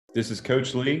This is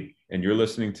Coach Lee, and you're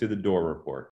listening to The Door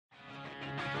Report.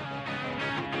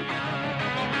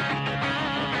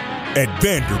 At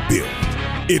Vanderbilt,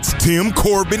 it's Tim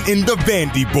Corbin and the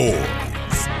Vandy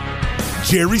Boys,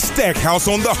 Jerry Stackhouse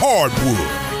on the hardwood,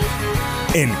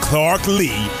 and Clark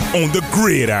Lee on the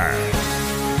gridiron.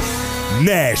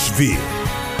 Nashville,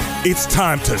 it's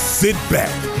time to sit back,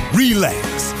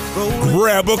 relax,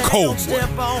 grab a cold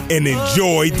one, and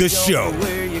enjoy the show.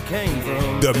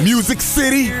 The Music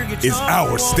City is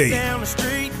our stage,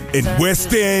 and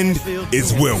West End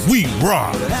is where we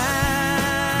rock.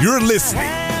 You're listening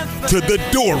to The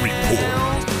Door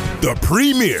Report, the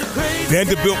premier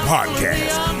Vanderbilt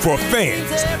podcast for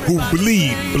fans who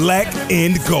bleed black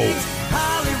and gold.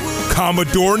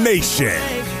 Commodore Nation,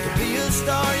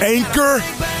 anchor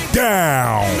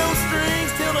down. No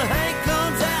strings till the Hank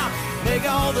comes out. Make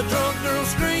all the drunk girls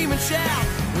scream and shout.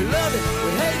 We love it,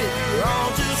 we hate it, we're all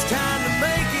just trying to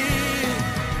make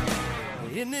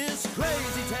it in this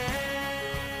crazy town.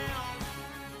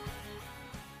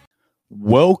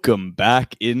 Welcome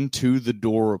back into The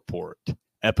Door Report,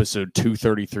 episode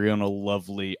 233 on a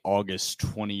lovely August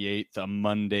 28th, a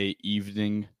Monday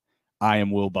evening. I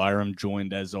am Will Byram,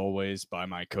 joined as always by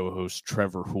my co-host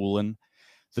Trevor Houlihan.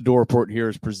 The Door Report here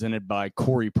is presented by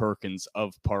Corey Perkins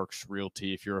of Parks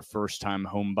Realty. If you're a first-time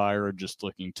home buyer or just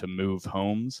looking to move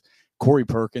homes, Corey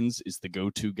Perkins is the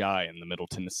go-to guy in the Middle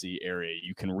Tennessee area.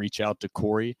 You can reach out to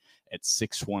Corey at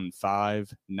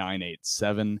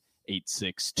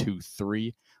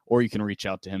 615-987-8623, or you can reach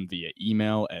out to him via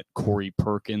email at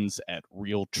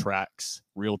coreyperkins@realtracs,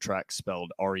 realtracs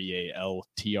spelled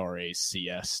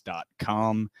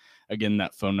REALTRACS.com. Again,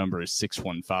 that phone number is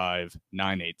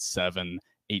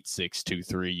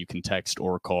 615-987-8623. You can text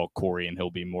or call Corey, and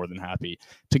he'll be more than happy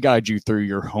to guide you through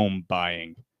your home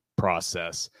buying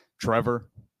process. Trevor,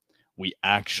 we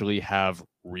actually have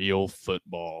real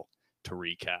football to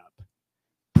recap.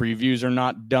 Previews are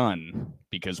not done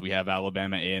because we have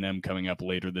Alabama A&M coming up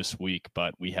later this week,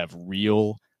 but we have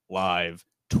real live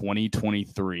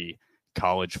 2023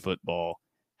 college football.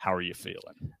 How are you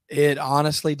feeling? It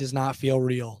honestly does not feel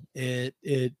real. It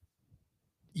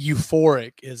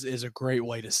euphoric is a great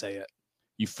way to say it.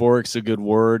 Euphoric's a good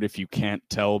word. If you can't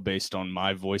tell based on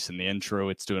my voice in the intro,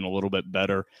 it's doing a little bit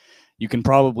better. You can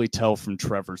probably tell from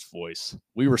Trevor's voice.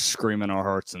 We were screaming our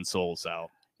hearts and souls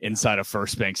out inside of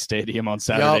First Bank Stadium on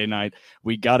Saturday night.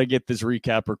 We got to get this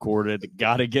recap recorded,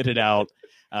 got to get it out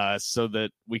so that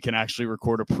we can actually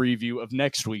record a preview of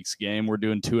next week's game. We're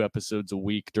doing 2 episodes a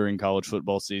week during college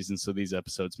football season, so these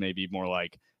episodes may be more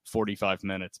like 45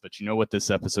 minutes. But you know what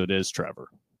this episode is, Trevor?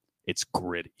 It's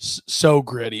gritty. So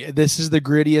gritty. This is the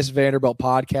grittiest Vanderbilt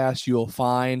podcast you will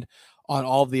find on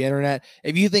all of the internet.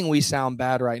 If you think we sound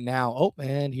bad right now, oh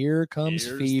man, here comes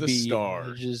Here's Phoebe, the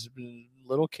star. just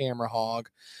little camera hog.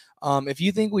 If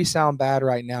you think we sound bad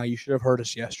right now, you should have heard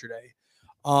us yesterday.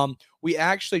 We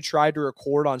actually tried to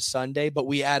record on Sunday, but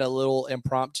we had a little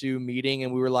impromptu meeting,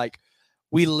 and we were like,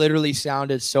 we literally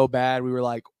sounded so bad. We were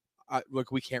like,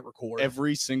 look, we can't record.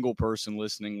 Every single person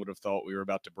listening would have thought we were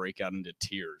about to break out into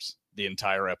tears the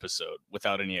entire episode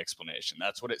without any explanation.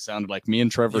 That's what it sounded like. Me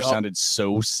and Trevor sounded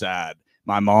so sad.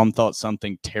 My mom thought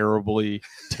something terribly,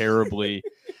 terribly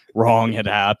wrong had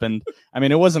happened. I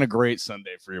mean, it wasn't a great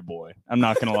Sunday for your boy. I'm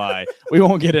not going to lie. We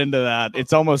won't get into that.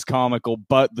 It's almost comical,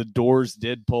 but the Doors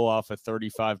did pull off a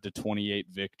 35-28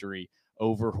 victory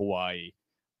over Hawaii.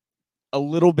 A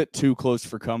little bit too close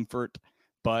for comfort,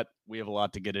 but we have a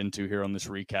lot to get into here on this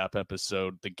recap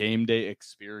episode. The game day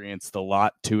experience, the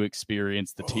Lot 2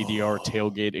 experience, the TDR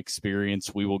tailgate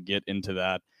experience. We will get into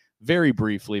that very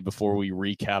briefly before we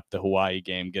recap the Hawaii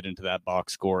game, get into that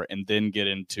box score, and then get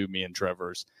into me and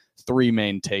Trevor's 3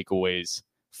 main takeaways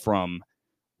from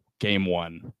game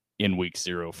 1 in week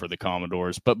 0 for the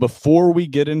Commodores. But before we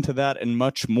get into that and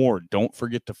much more, don't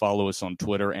forget to follow us on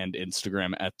Twitter and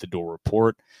Instagram at The Door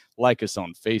Report. Like us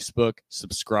on Facebook,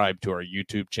 subscribe to our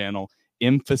YouTube channel.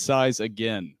 Emphasize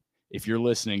again, if you're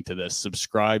listening to this,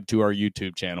 subscribe to our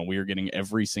YouTube channel. We are getting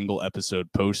every single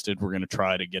episode posted. We're going to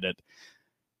try to get it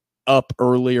up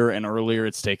earlier and earlier.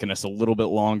 It's taken us a little bit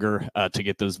longer to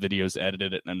get those videos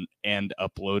edited and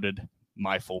uploaded.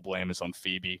 My full blame is on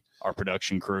Phoebe, our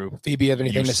production crew. Phoebe, have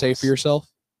anything to say for yourself?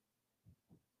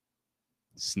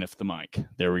 Sniff the mic.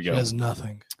 There we go. She has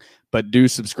nothing. But do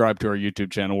subscribe to our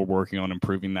YouTube channel. We're working on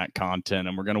improving that content,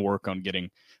 and we're going to work on getting a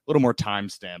little more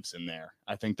timestamps in there.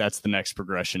 I think that's the next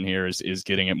progression here is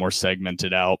getting it more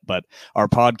segmented out. But our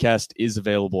podcast is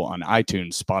available on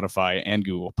iTunes, Spotify, and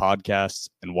Google Podcasts.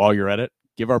 And while you're at it,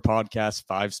 give our podcast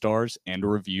 5 stars and a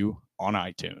review on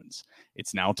iTunes.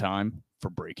 It's now time for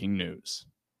breaking news.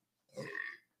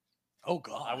 Oh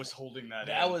God, I was holding that.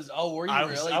 That in. was. Oh, were you I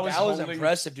was- really? I was That was holding-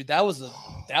 impressive, dude. That was an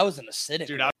acidic.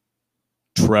 Dude,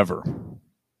 Trevor,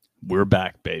 we're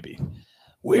back, baby.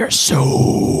 We're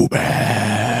so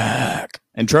back.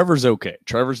 And Trevor's okay.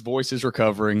 Trevor's voice is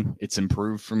recovering. It's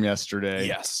improved from yesterday.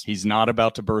 Yes. He's not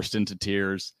about to burst into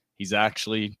tears. He's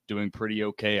actually doing pretty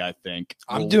okay, I think.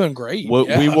 I'm doing great. What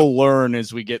yeah. we will learn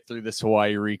as we get through this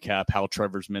Hawaii recap how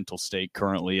Trevor's mental state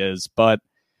currently is. But,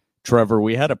 Trevor,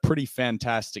 we had a pretty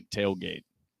fantastic tailgate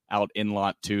out in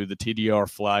Lot 2. The TDR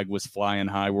flag was flying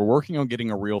high. We're working on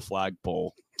getting a real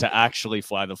flagpole to actually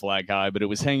fly the flag high, but it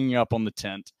was hanging up on the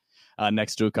tent.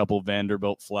 Next to a couple of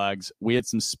Vanderbilt flags. We had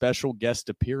some special guest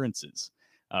appearances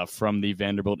from the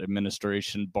Vanderbilt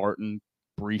administration. Barton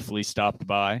briefly stopped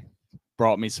by,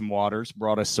 brought us some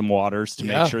waters to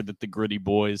make sure that the gritty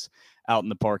boys out in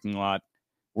the parking lot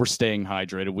were staying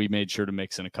hydrated. We made sure to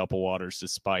mix in a couple waters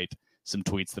despite some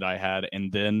tweets that I had.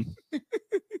 And then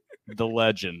the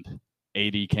legend,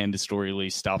 AD Candace Story Lee,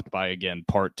 stopped by again,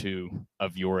 part 2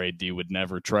 of Your AD Would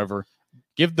Never. Trevor,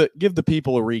 Give the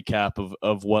people a recap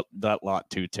of what that Lot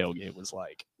 2 tailgate was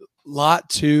like. Lot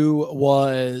 2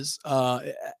 was,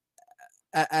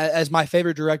 as my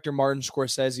favorite director, Martin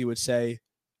Scorsese, would say,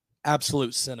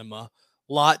 absolute cinema.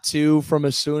 Lot 2, from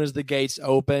as soon as the gates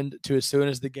opened to as soon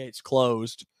as the gates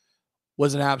closed,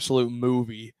 was an absolute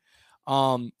movie.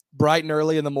 Bright and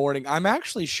early in the morning. I'm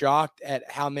actually shocked at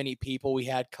how many people we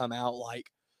had come out like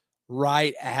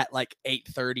right at like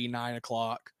 8:30, 9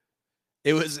 o'clock.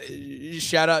 It was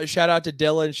shout out to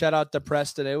Dylan, shout out to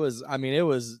Preston. It was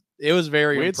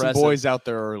very we had impressive. Some boys out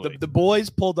there early. The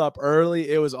boys pulled up early.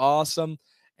 It was awesome.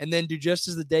 And then, dude, just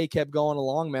as the day kept going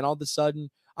along, man, all of a sudden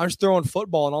I'm just throwing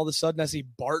football, and all of a sudden I see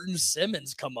Barton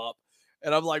Simmons come up,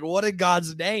 and I'm like, what in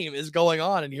God's name is going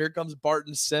on? And here comes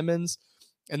Barton Simmons,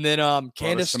 and then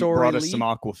Candace Story brought us some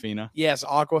Aquafina. Yes,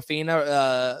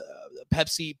 Aquafina,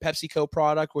 PepsiCo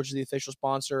product, which is the official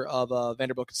sponsor of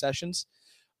Vanderbilt Concessions.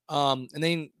 And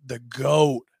then the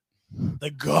GOAT,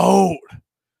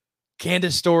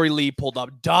 Candace Story Lee pulled up.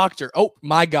 Oh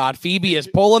my God, Phoebe is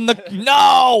pulling the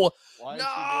no. Why is No,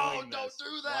 she doing don't this? do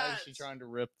Why that. is she trying to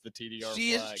rip the TDR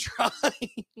She flag? is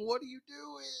trying. What are you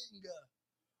doing?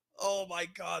 Oh my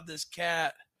God, this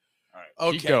cat. All right,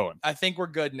 Okay, keep going. I think we're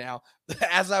good now.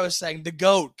 As I was saying, the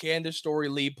GOAT, Candace Story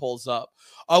Lee, pulls up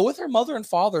with her mother and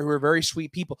father, who are very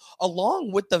sweet people,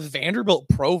 along with the Vanderbilt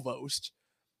provost,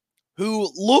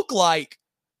 who looked like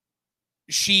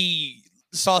she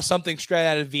saw something straight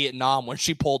out of Vietnam when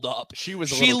she pulled up. She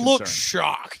looked concerned.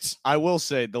 Shocked. I will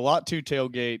say the Lot 2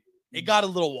 tailgate, it got a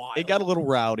little wild. It got a little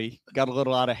rowdy, got a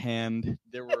little out of hand.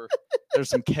 There's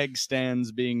some keg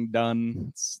stands being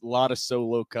done, a lot of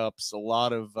solo cups, a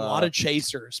lot of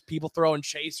chasers, people throwing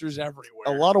chasers everywhere,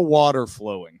 a lot of water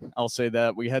flowing. I'll say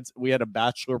that we had a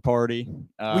bachelor party.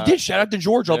 We did. Shout out to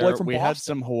George all the way from we Boston. had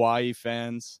some Hawaii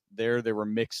fans there. There were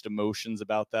mixed emotions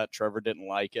about that. Trevor didn't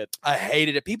like it. I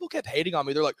hated it. People kept hating on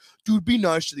me. They're like, dude, be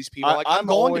nice to these people. I'm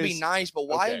going to be nice, but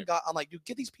why? Okay. I'm like, dude,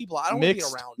 get these people. I don't want to be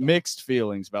around them. Mixed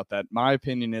feelings about that. My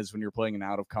opinion is when you're playing an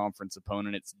out-of-conference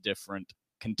opponent, it's different.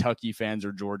 Kentucky fans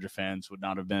or Georgia fans would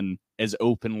not have been as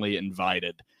openly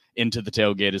invited into the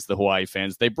tailgate as the Hawaii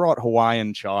fans. They brought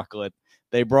Hawaiian chocolate.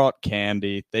 They brought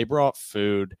candy. They brought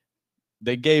food.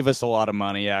 They gave us a lot of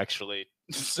money, actually,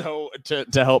 so to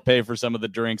help pay for some of the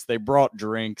drinks. They brought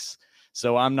drinks,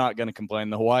 so I'm not going to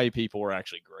complain. The Hawaii people were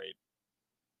actually great.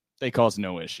 They caused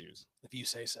no issues. If you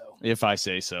say so. If I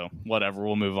say so. Whatever.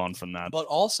 We'll move on from that. But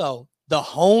also, the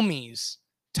homies,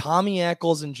 Tommy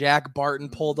Eccles and Jack Barton,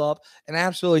 pulled up in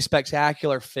absolutely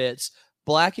spectacular fits.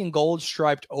 Black and gold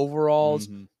striped overalls.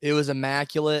 Mm-hmm. It was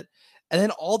immaculate. And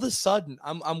then all of a sudden,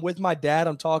 I'm with my dad.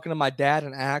 I'm talking to my dad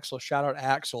and Axel. Shout out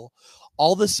Axel.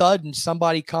 All of a sudden,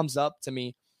 somebody comes up to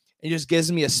me and just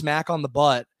gives me a smack on the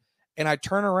butt. And I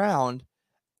turn around,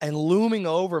 and looming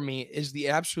over me is the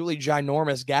absolutely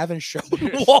ginormous Gavin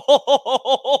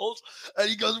Schoenwald. And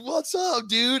he goes, "What's up,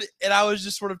 dude?" And I was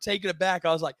just sort of taken aback.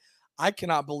 I was like, I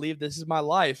cannot believe this is my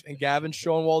life. And Gavin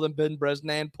Schoenwald and Ben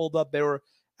Bresnan pulled up. They were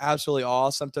absolutely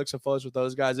awesome. Took some photos with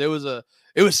those guys. It was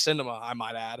cinema, I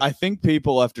might add. I think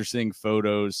people, after seeing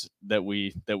photos that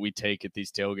we take at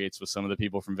these tailgates with some of the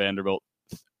people from Vanderbilt,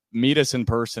 meet us in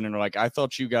person and are like, I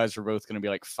thought you guys were both going to be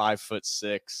like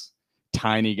 5'6",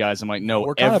 tiny guys. I'm like, no,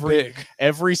 we're kind of big.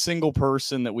 Every single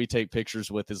person that we take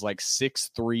pictures with is like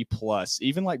 6'3" plus.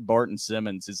 Even like Barton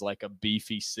Simmons is like a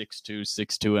beefy 6'2",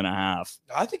 6'2.5".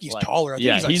 I think he's taller. I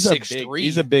think he's like 6'3".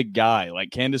 He's a big guy. Like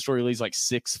Candace Story Lee's like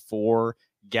 6'4".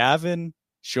 Gavin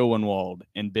Schoenwald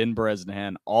and Ben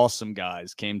Bresnahan, awesome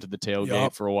guys, came to the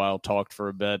tailgate for a while, talked for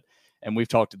a bit, and we've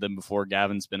talked to them before.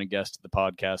 Gavin's been a guest at the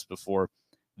podcast before.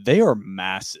 They are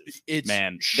massive. It's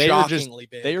man. shockingly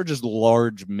big. They are just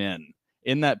large men.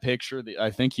 In that picture,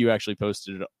 I think you actually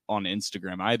posted it on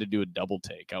Instagram. I had to do a double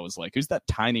take. I was like, "Who's that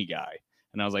tiny guy?"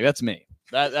 And I was like, "That's me.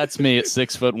 That's me at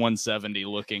 6 foot 170,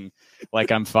 looking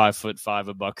like I'm 5'5",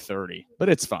 $130." But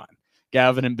it's fine.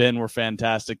 Gavin and Ben were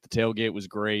fantastic. The tailgate was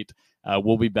great.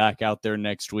 We'll be back out there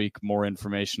next week. More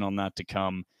information on that to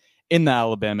come in the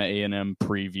Alabama A&M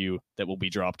preview that will be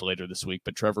dropped later this week.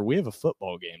 But Trevor, we have a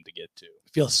football game to get to.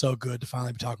 It feels so good to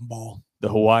finally be talking ball. The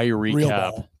Hawaii Real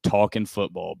recap, ball. talking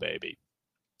football, baby.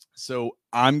 So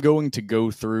I'm going to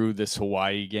go through this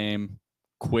Hawaii game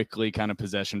quickly, kind of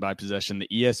possession by possession. The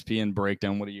ESPN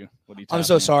breakdown. What are you? I'm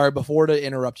so sorry. Before to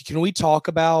interrupt you, can we talk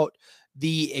about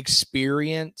the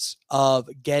experience of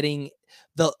getting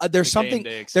there's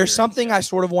something I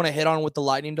sort of want to hit on with the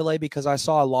lightning delay, because I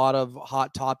saw a lot of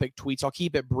hot topic tweets. I'll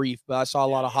keep it brief, but I saw a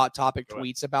lot of hot topic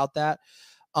tweets about that.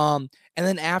 And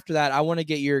then after that, I want to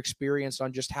get your experience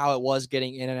on just how it was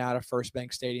getting in and out of First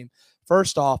Bank Stadium.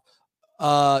 First off,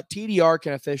 TDR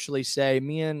can officially say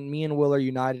me and Will are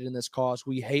united in this cause.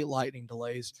 We hate lightning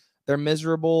delays. They're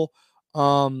miserable.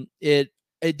 It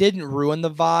didn't ruin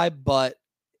the vibe, but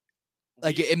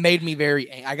like it made me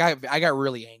I got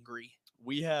really angry.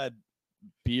 We had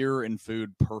beer and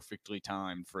food perfectly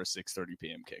timed for a 6:30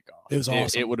 p.m. kickoff. It was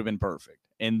awesome. It would have been perfect.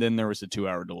 And then there was a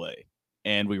 2-hour delay,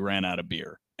 and we ran out of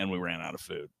beer and we ran out of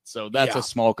food. So that's a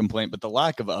small complaint, but the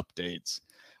lack of updates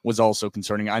was also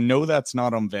concerning. I know that's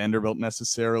not on Vanderbilt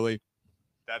necessarily.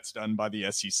 That's done by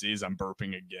the SECs. I'm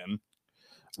burping again.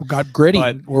 Got gritty.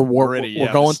 But we're gritty,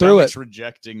 going through it.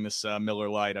 Rejecting this Miller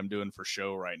Lite I'm doing for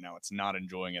show right now. It's not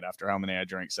enjoying it after how many I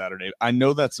drank Saturday. I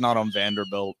know that's not on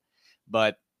Vanderbilt,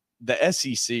 but the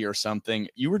SEC or something,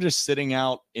 you were just sitting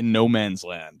out in no man's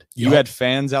land. Yep. You had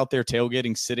fans out there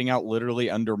tailgating, sitting out literally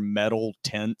under metal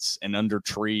tents and under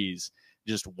trees,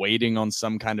 just waiting on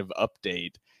some kind of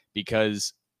update,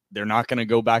 because they're not going to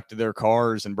go back to their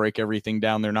cars and break everything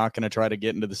down. They're not going to try to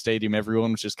get into the stadium.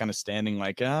 Everyone was just kind of standing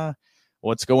like,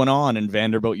 what's going on? And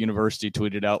Vanderbilt University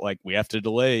tweeted out, like, we have to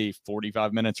delay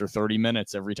 45 minutes or 30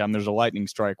 minutes every time there's a lightning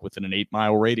strike within an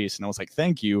 8-mile radius. And I was like,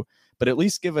 thank you, but at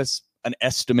least give us an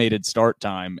estimated start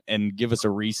time and give us a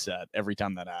reset every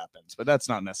time that happens. But that's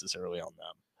not necessarily on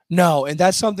them. No, and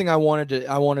that's something I wanted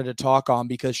to talk on,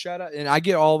 because shout out, and I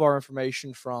get all of our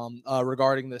information from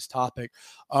regarding this topic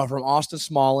from Austin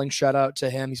Smalling. Shout out to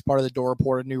him. He's part of the Door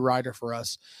Report, a new writer for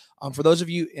us. For those of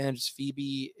you, and it's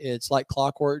Phoebe, it's like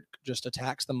clockwork, just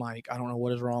attacks the mic. I don't know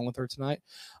what is wrong with her tonight.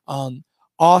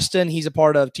 Austin, he's a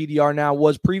part of TDR now,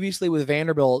 was previously with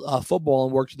Vanderbilt football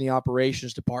and worked in the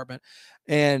operations department.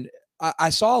 And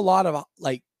I saw a lot of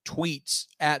like tweets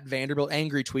at Vanderbilt,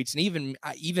 angry tweets, and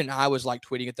even I was like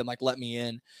tweeting at them like, let me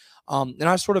in. And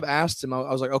I sort of asked him,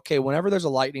 I was like, okay, whenever there's a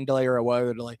lightning delay or a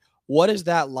weather delay, what is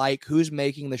that like? Who's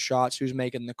making the shots? Who's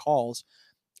making the calls?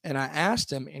 And I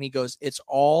asked him, and he goes, it's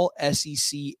all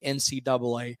SEC,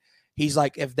 NCAA. He's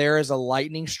like, if there is a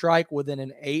lightning strike within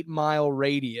an 8-mile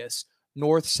radius,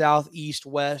 north, south, east,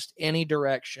 west, any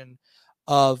direction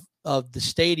of the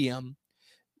stadium,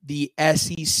 the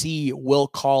SEC will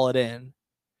call it in.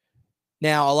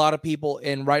 Now, a lot of people,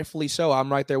 and rightfully so,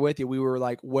 I'm right there with you. We were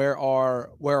like, where are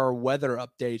weather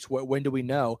updates? When do we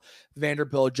know?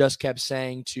 Vanderbilt just kept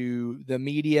saying to the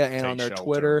media and on their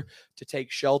Twitter to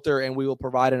take shelter, and we will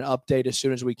provide an update as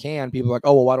soon as we can. People are like,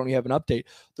 oh, well, why don't you have an update?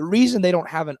 The reason they don't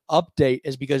have an update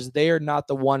is because they are not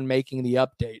the one making the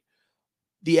update.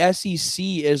 The SEC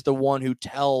is the one who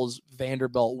tells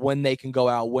Vanderbilt when they can go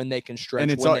out, when they can stretch. And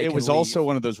it was also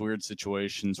one of those weird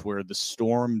situations where the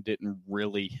storm didn't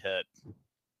really hit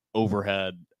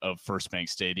overhead of First Bank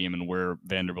Stadium and where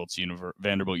Vanderbilt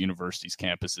University's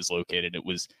campus is located.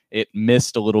 It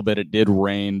missed a little bit. It did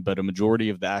rain, but a majority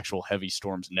of the actual heavy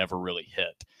storms never really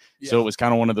hit. Yeah. So it was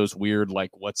kind of one of those weird, like,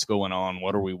 what's going on?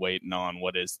 What are we waiting on?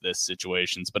 What is this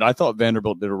situations? But I thought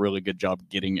Vanderbilt did a really good job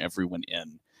getting everyone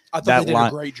in. I thought they did a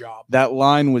great job. That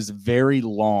line was very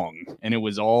long, and it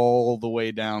was all the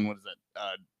way down. What is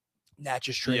it?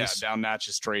 Natchez Trace. Yeah, down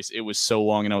Natchez Trace. It was so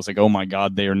long, and I was like, oh, my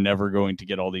God, they are never going to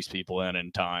get all these people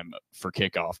in time for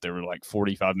kickoff. They were like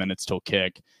 45 minutes till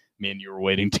kick. Me and you were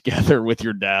waiting together with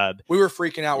your dad. We were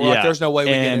freaking out. We're like, there's no way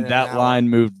we get in. And that line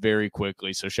moved very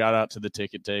quickly. So shout out to the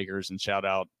ticket takers and shout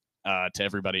out to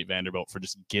everybody at Vanderbilt for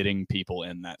just getting people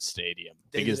in that stadium,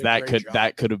 because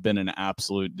that could have been an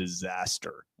absolute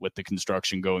disaster with the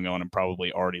construction going on and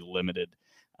probably already limited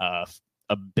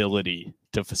ability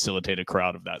to facilitate a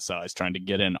crowd of that size trying to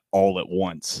get in all at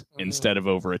once instead of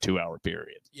over a 2-hour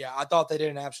period. Yeah, I thought they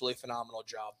did an absolutely phenomenal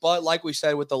job. But like we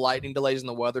said, with the lightning delays and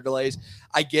the weather delays,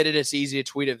 I get it. It's easy to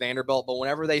tweet at Vanderbilt, but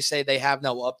whenever they say they have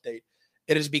no update,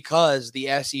 it is because the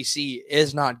SEC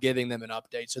is not giving them an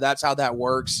update. So that's how that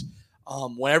works.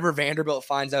 Whenever Vanderbilt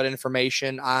finds out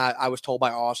information, I was told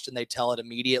by Austin, they tell it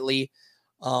immediately.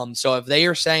 So if they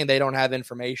are saying they don't have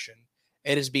information,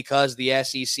 it is because the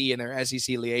SEC and their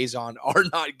SEC liaison are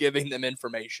not giving them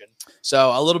information.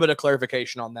 So a little bit of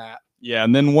clarification on that. Yeah,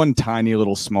 and then one tiny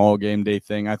little small game day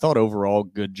thing. I thought overall,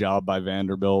 good job by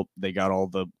Vanderbilt. They got all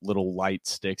the little light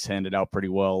sticks handed out pretty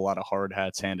well. A lot of hard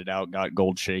hats handed out, got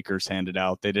gold shakers handed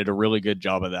out. They did a really good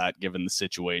job of that given the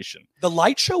situation. The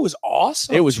light show was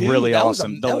awesome. It was really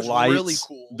awesome. The lights, really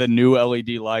cool. The new LED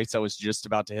lights, I was just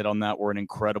about to hit on that, were an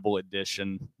incredible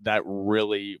addition. That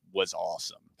really was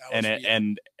awesome.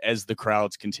 And as the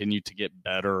crowds continue to get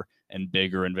better and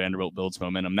bigger and Vanderbilt builds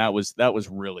momentum, that was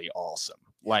really awesome.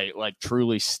 Like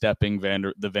truly stepping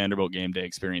the Vanderbilt game day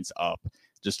experience up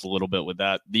just a little bit with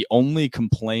that. The only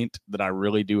complaint that I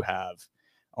really do have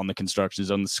on the construction is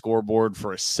on the scoreboard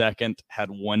for a second had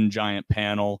one giant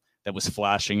panel that was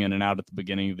flashing in and out at the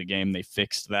beginning of the game. They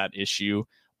fixed that issue,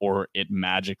 or it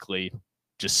magically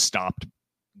just stopped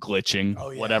glitching.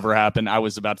 Oh, yeah. Whatever happened. I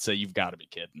was about to say, you've got to be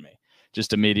kidding me,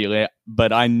 just immediately.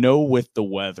 But I know with the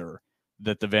weather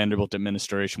that the Vanderbilt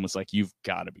administration was like, you've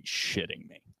got to be shitting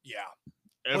me. Yeah.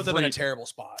 Put them in a terrible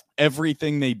spot.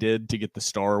 Everything they did to get the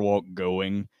Star Walk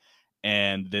going,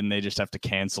 and then they just have to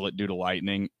cancel it due to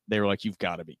lightning. They were like, you've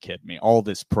got to be kidding me. All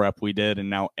this prep we did,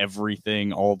 and now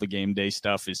everything, all the game day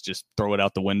stuff is just throw it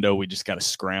out the window. We just got to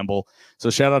scramble. So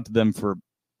shout out to them for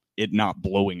it not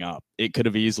blowing up. It could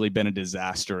have easily been a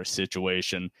disastrous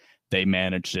situation. They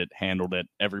managed it, handled it.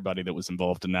 Everybody that was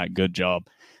involved in that, good job.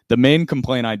 The main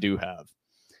complaint I do have,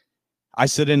 I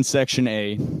sit in Section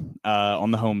A on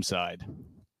the home side.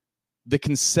 The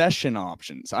concession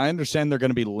options, I understand they're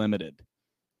going to be limited,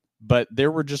 but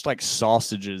there were just like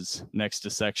sausages next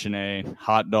to Section A,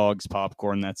 hot dogs,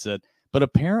 popcorn, that's it. But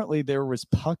apparently there was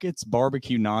Puckett's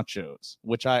barbecue nachos,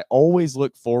 which I always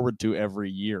look forward to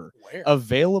every year. Where?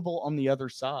 Available on the other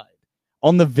side,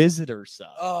 on the visitor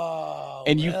side. Oh,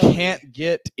 and you can't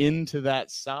get into that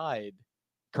side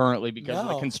currently because of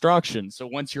the construction. So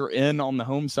once you're in on the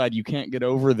home side, you can't get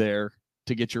over there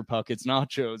to get your Puckett's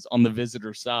nachos on the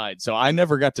visitor side. So I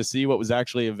never got to see what was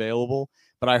actually available,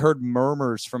 but I heard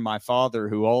murmurs from my father,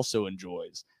 who also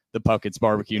enjoys the Puckett's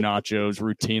barbecue nachos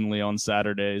routinely on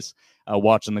Saturdays,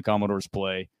 watching the Commodores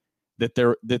play,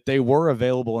 that they were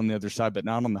available on the other side, but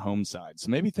not on the home side.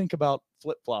 So maybe think about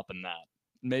flip-flopping that.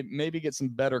 Maybe get some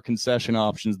better concession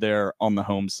options there on the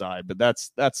home side, but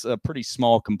that's a pretty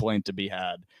small complaint to be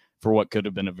had for what could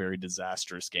have been a very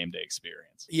disastrous game day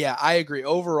experience. Yeah, I agree.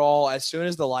 Overall, as soon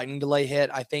as the lightning delay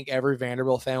hit, I think every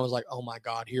Vanderbilt fan was like, oh my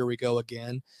God, here we go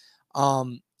again.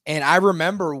 And I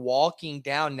remember walking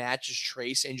down Natchez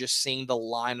Trace and just seeing the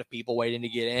line of people waiting to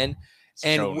get in.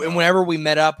 And whenever we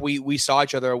met up, we saw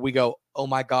each other. We go, oh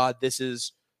my God,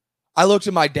 I looked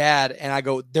at my dad and I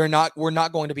go, we're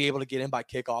not going to be able to get in by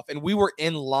kickoff. And we were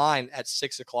in line at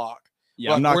 6:00.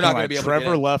 Yeah, I'm not going to be able to get in.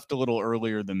 Trevor left a little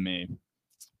earlier than me.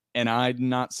 And I'm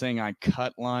not saying I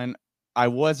cut line. I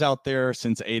was out there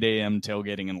since 8 a.m.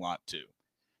 tailgating in lot 2.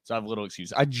 So I have a little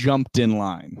excuse. I jumped in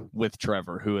line with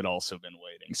Trevor, who had also been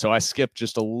waiting. So I skipped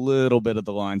just a little bit of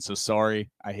the line. So sorry.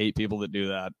 I hate people that do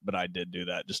that, but I did do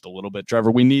that just a little bit.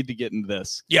 Trevor, we need to get into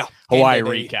this Hawaii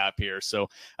recap here. So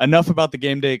enough about the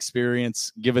game day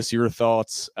experience. Give us your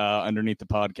thoughts underneath the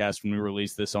podcast when we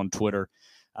release this on Twitter.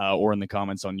 Or in the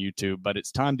comments on YouTube, but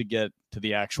it's time to get to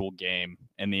the actual game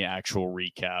and the actual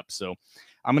recap. So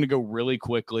I'm going to go really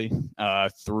quickly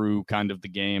through kind of the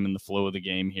game and the flow of the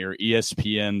game here.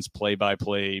 ESPN's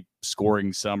play-by-play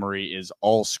scoring summary is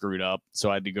all screwed up,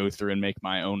 so I had to go through and make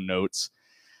my own notes.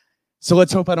 So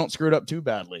let's hope I don't screw it up too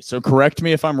badly. So correct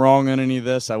me if I'm wrong on any of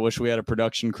this. I wish we had a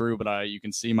production crew, but you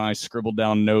can see my scribbled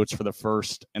down notes for the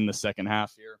first and the second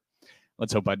half here.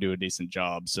 Let's hope I do a decent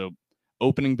job. So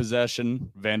opening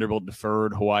possession, Vanderbilt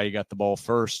deferred. Hawaii got the ball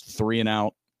first, 3 and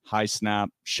out, high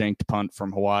snap, shanked punt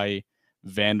from Hawaii.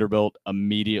 Vanderbilt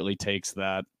immediately takes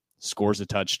that, scores a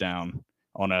touchdown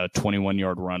on a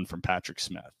 21-yard run from Patrick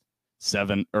Smith.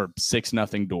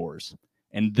 6-0 Doors.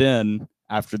 And then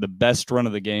after the best run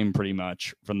of the game pretty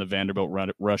much from the Vanderbilt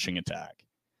rushing attack,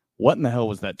 what in the hell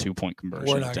was that 2-point conversion?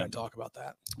 We're not going to talk about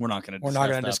that. We're not going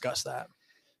to discuss that.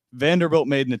 Vanderbilt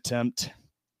made an attempt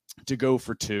to go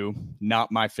for 2.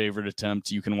 Not my favorite attempt.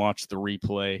 You can watch the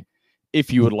replay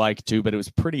if you would like to, but it was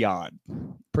pretty odd,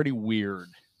 pretty weird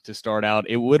to start out.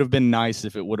 It would have been nice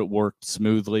if it would have worked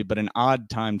smoothly, but an odd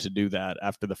time to do that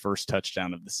after the first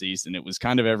touchdown of the season. It was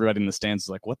kind of everybody in the stands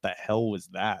like, what the hell was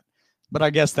that? But I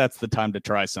guess that's the time to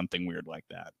try something weird like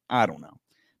that. I don't know,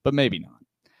 but maybe not.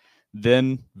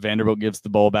 Then Vanderbilt gives the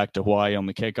ball back to Hawaii on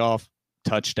the kickoff.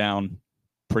 touchdown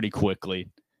pretty quickly.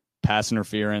 Pass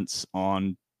interference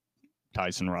on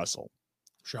Tyson Russell.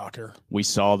 Shocker. We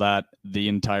saw that the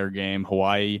entire game.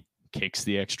 Hawaii kicks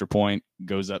the extra point,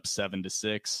 goes up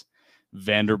 7-6.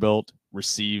 Vanderbilt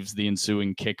receives the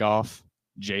ensuing kickoff.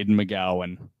 Jaden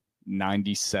McGowan,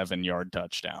 97-yard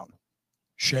touchdown.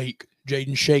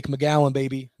 Jaden Shake McGowan,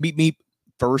 baby. Meep, meep.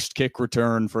 First kick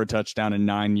return for a touchdown in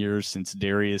 9 years since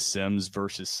Darius Sims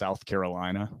versus South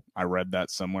Carolina. I read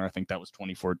that somewhere. I think that was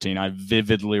 2014. I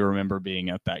vividly remember being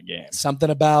at that game.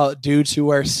 Something about dudes who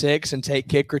wear 6 and take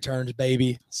kick returns,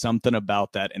 baby. Something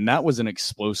about that. And that was an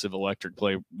explosive electric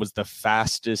play. Was the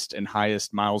fastest and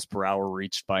highest miles per hour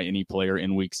reached by any player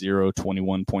in week 0,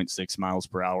 21.6 miles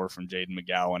per hour from Jaden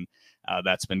McGowan.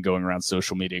 That's been going around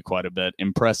social media quite a bit.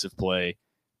 Impressive play.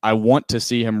 I want to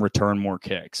see him return more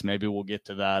kicks. Maybe we'll get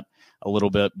to that a little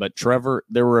bit. But, Trevor,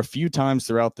 there were a few times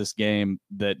throughout this game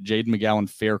that Jaden McGowan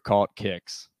fair caught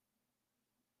kicks.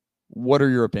 What are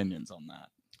your opinions on that?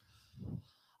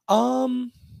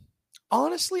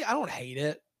 Honestly, I don't hate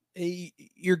it.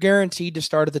 You're guaranteed to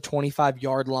start at the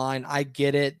 25-yard line. I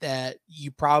get it that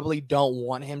you probably don't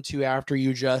want him to after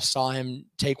you just saw him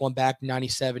take one back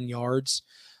 97 yards.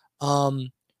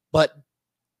 But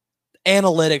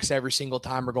analytics every single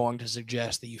time are going to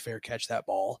suggest that you fair catch that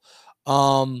ball.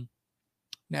 Now,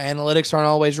 analytics aren't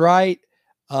always right.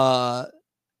 And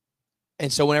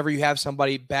so whenever you have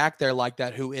somebody back there like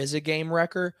that who is a game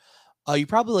wrecker, you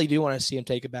probably do want to see him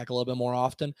take it back a little bit more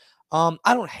often. I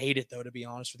don't hate it, though, to be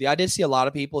honest with you. I did see a lot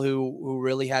of people who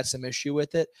really had some issue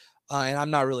with it, and I'm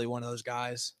not really one of those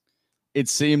guys. It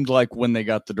seemed like when they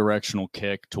got the directional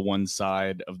kick to one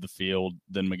side of the field,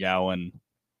 then McGowan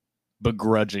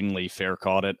begrudgingly fair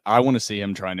caught it. I want to see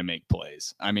him trying to make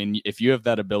plays. I mean, if you have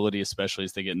that ability, especially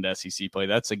as they get into SEC play,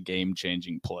 that's a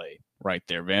game-changing play right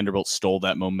there. Vanderbilt stole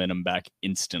that momentum back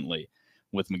instantly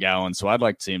with McGowan, so I'd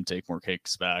like to see him take more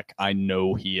kicks back. I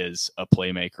know he is a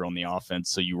playmaker on the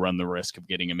offense, so you run the risk of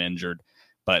getting him injured,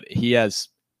 but he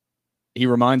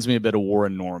reminds me a bit of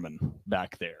Warren Norman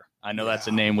back there. I know that's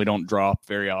a name we don't drop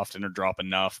very often or drop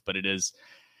enough, but it is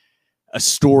a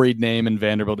storied name in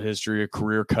Vanderbilt history, a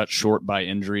career cut short by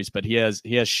injuries, but he has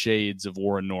shades of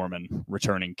Warren Norman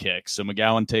returning kicks. So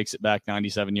McGowan takes it back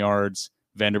 97 yards.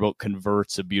 Vanderbilt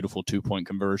converts a beautiful 2-point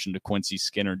conversion to Quincy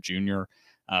Skinner Jr.,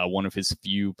 one of his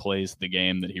few plays of the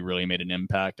game that he really made an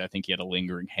impact. I think he had a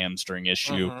lingering hamstring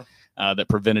issue that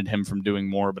prevented him from doing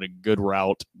more, but a good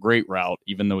route, great route,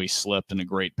 even though he slipped, and a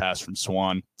great pass from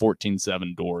Swan,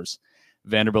 14-7 doors.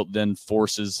 Vanderbilt then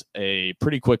forces a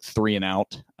pretty quick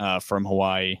 3-and-out from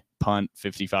Hawaii. Punt,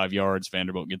 55 yards.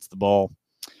 Vanderbilt gets the ball.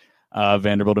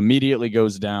 Vanderbilt immediately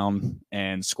goes down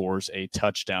and scores a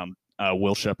touchdown.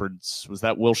 Will Shepard's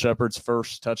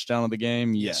first touchdown of the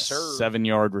game? Yes, sir.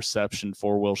 7-yard reception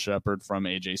for Will Shepard from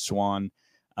A.J. Swan.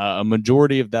 A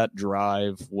majority of that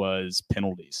drive was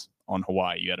penalties on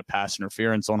Hawaii. You had a pass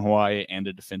interference on Hawaii and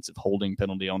a defensive holding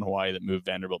penalty on Hawaii that moved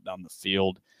Vanderbilt down the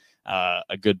field.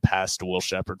 A good pass to Will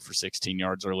Shepard for 16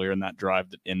 yards earlier in that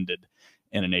drive that ended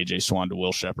in an A.J. Swan to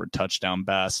Will Shepard touchdown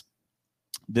pass.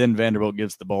 Then Vanderbilt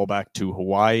gives the ball back to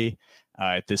Hawaii.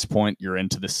 At this point, you're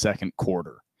into the second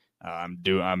quarter. I'm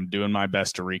doing my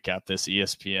best to recap this.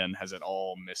 ESPN has it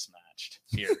all mismatched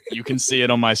here. You can see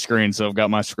it on my screen, so I've got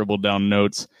my scribbled down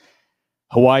notes.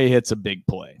 Hawaii hits a big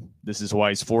play. This is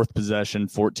Hawaii's fourth possession,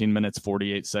 14 minutes,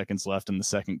 48 seconds left in the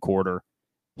second quarter.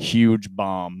 Huge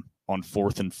bomb on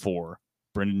 4th and 4.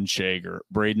 Braden Shager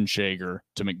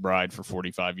to McBride for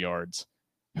 45 yards.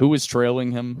 Who was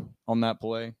trailing him on that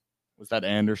play? Was that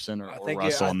Anderson or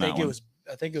Russell on that one?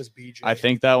 I think it was BJ. I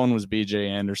think that one was BJ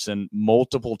Anderson.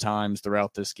 Multiple times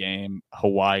throughout this game,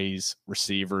 Hawaii's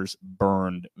receivers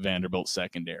burned Vanderbilt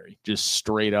secondary. Just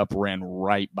straight up ran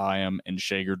right by him, and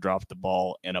Shager dropped the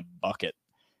ball in a bucket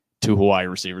to Hawaii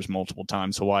receivers multiple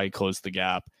times. Hawaii closed the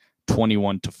gap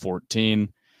 21-14.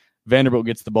 Vanderbilt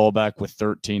gets the ball back with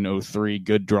 13:03.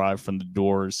 Good drive from the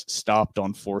doors. Stopped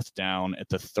on 4th down at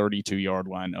the 32-yard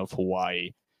line of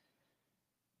Hawaii.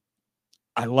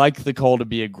 I like the call to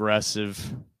be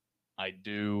aggressive. I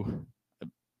do.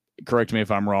 Correct me if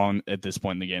I'm wrong at this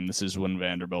point in the game. This is when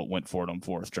Vanderbilt went for it on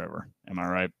 4th, Trevor. Am I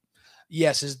right?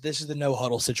 Yes, this is the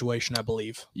no-huddle situation, I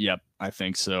believe. Yep, I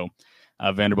think so.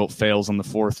 Vanderbilt fails on the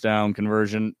 4th down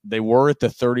conversion. They were at the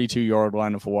 32-yard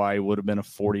line of Hawaii. Would have been a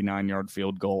 49-yard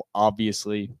field goal.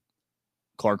 Obviously,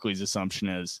 Clark Lee's assumption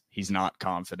is he's not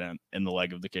confident in the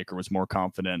leg of the kicker, was more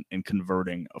confident in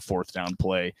converting a 4th down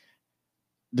play.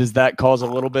 Does that cause a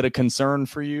little bit of concern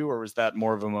for you, or was that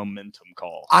more of a momentum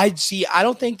call? I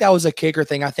don't think that was a kicker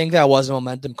thing. I think that was a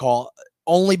momentum call.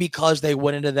 only because they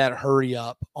went into that hurry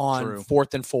up on True.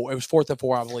 4th and 4. It was 4th and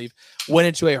 4, I believe. Went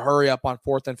into a hurry up on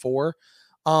 4th and 4.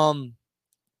 And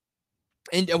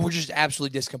we're just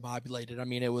absolutely discombobulated. I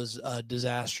mean, it was a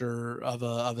disaster of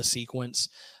a sequence.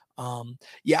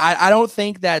 I don't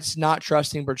think that's not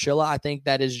trusting Burchilla. I think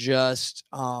that is just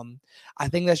I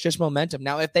think that's just momentum.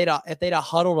 Now, if they'd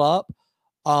huddled up,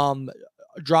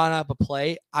 drawn up a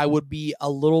play, I would be a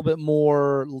little bit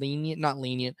more not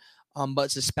lenient,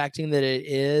 but suspecting that it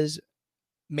is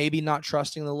maybe not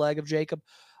trusting the leg of Jacob.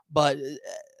 But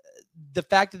the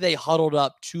fact that they huddled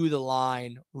up to the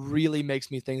line really makes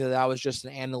me think that was just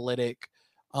an analytic.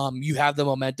 You have the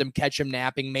momentum, catch him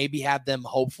napping, maybe have them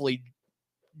hopefully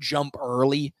jump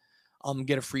early,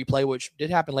 get a free play, which did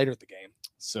happen later in the game.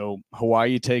 So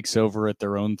Hawaii takes over at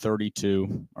their own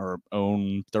 32 or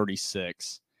own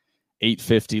 36,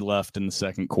 8:50 left in the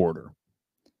second quarter.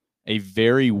 A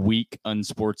very weak,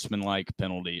 unsportsmanlike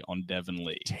penalty on Devin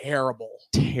Lee. Terrible.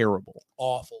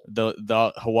 Awful.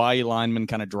 The Hawaii lineman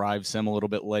kind of drives him a little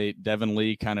bit late. Devin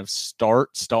Lee kind of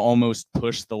starts to almost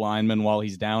push the lineman while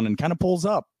he's down and kind of pulls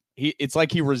up. It's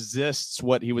like he resists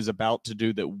what he was about to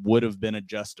do that would have been a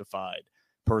justified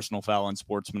personal foul and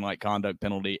sportsmanlike conduct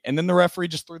penalty. And then the referee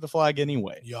just threw the flag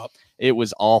anyway. Yup. It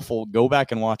was awful. Go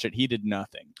back and watch it. He did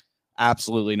nothing.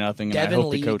 Absolutely nothing. And I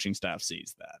hope the coaching staff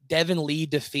sees that. Devin Lee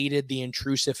defeated the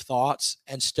intrusive thoughts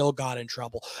and still got in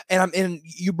trouble. And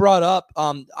you brought up,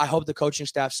 I hope the coaching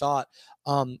staff saw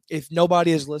it. If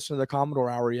nobody has listened to the Commodore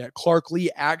Hour yet, Clark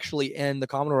Lee actually in the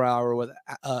Commodore Hour with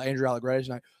Andrew Allegretti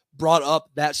tonight brought up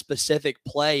that specific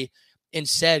play and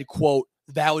said, quote,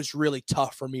 "That was really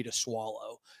tough for me to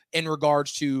swallow," in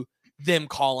regards to them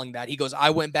calling that. He goes,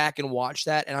 "I went back and watched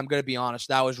that, and I'm going to be honest,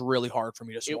 that was really hard for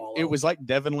me to swallow." It was like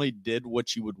Devin Lee did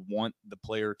what you would want the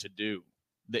player to do.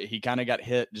 That he kind of got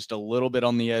hit just a little bit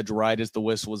on the edge right as the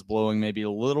whistle was blowing, maybe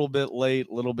a little bit late,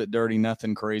 a little bit dirty,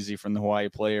 nothing crazy from the Hawaii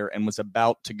player, and was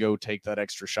about to go take that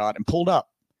extra shot and pulled up.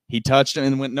 He touched it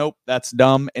and went, "Nope, that's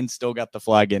dumb," and still got the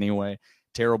flag anyway.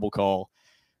 Terrible call.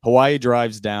 Hawaii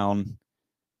drives down.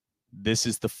 This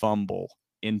is the fumble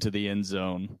into the end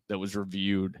zone that was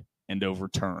reviewed and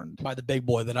overturned by the big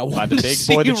boy that I wanted by the to big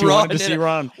see boy that you wanted to see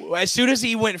run. run. As soon as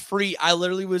he went free, I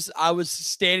was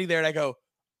standing there and I go,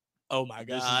 "Oh my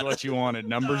God. This is what you wanted."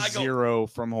 Number 0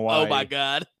 from Hawaii. Oh my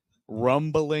God.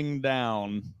 Rumbling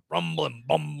down. Rumbling,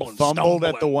 bumbling, Fumbled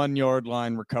at the stumbling. 1 yard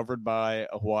line, recovered by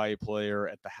a Hawaii player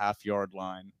at the half yard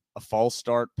line. A false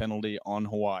start penalty on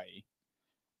Hawaii.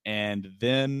 And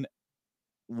then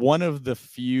one of the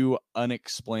few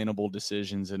unexplainable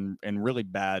decisions and really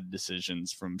bad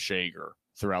decisions from Shager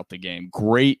throughout the game.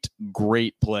 Great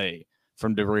play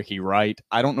from DeRicky Wright.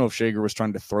 I don't know if Shager was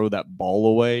trying to throw that ball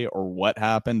away or what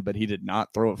happened, but he did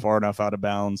not throw it far enough out of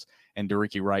bounds, and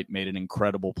DeRicky Wright made an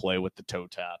incredible play with the toe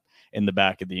tap in the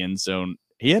back of the end zone.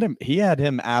 He had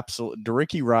him absolutely.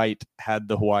 DeRicky Wright had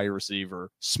the Hawaii receiver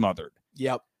smothered.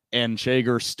 Yep. And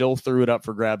Shager still threw it up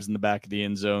for grabs in the back of the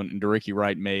end zone, and DeRicky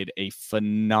Wright made a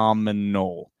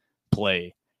phenomenal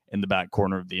play in the back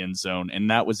corner of the end zone. And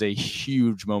that was a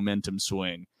huge momentum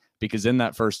swing, because in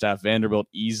that first half, Vanderbilt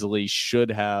easily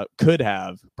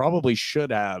probably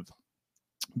should have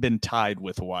been tied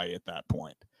with Hawaii at that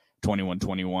point,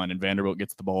 21-21, and Vanderbilt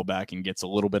gets the ball back and gets a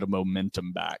little bit of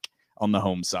momentum back on the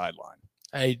home sideline.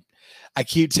 I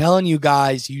keep telling you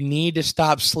guys, you need to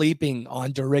stop sleeping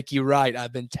on DeRicky Wright.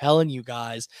 I've been telling you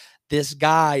guys, this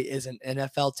guy is an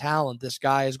NFL talent. This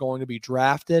guy is going to be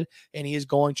drafted, and he is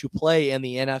going to play in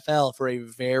the NFL for a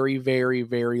very, very,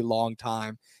 very long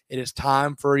time. It is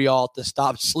time for y'all to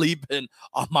stop sleeping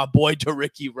on my boy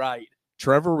DeRicky Wright.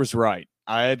 Trevor was right.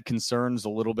 I had concerns a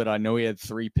little bit. I know he had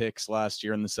 3 picks last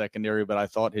year in the secondary, but I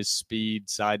thought his speed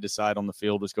side to side on the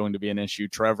field was going to be an issue.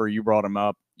 Trevor, you brought him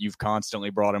up. You've constantly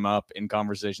brought him up in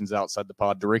conversations outside the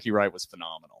pod. DeRicky Wright was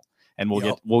phenomenal. And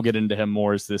we'll get into him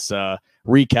more as this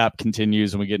recap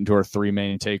continues and we get into our 3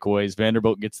 main takeaways.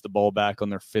 Vanderbilt gets the ball back on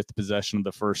their 5th possession of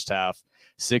the first half.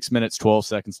 6 minutes, 12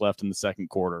 seconds left in the second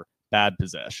quarter. Bad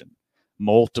possession.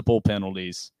 Multiple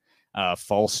penalties.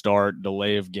 False start,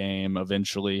 delay of game.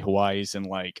 Eventually, Hawaii's in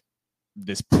like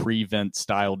this prevent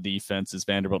style defense as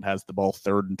Vanderbilt has the ball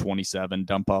 3rd and 27.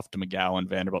 Dump off to McGowan.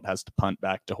 Vanderbilt has to punt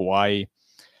back to Hawaii.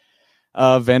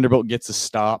 Vanderbilt gets a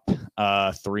stop,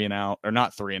 3 and out, or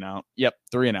not 3 and out. Yep,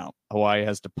 3 and out. Hawaii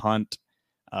has to punt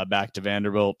back to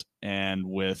Vanderbilt, and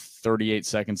with 38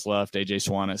 seconds left, AJ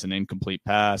Swan has an incomplete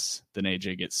pass. Then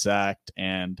AJ gets sacked,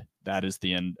 and that is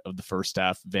the end of the first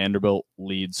half. Vanderbilt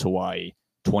leads Hawaii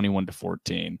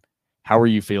 21-14. How are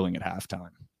you feeling at halftime?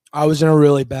 I was in a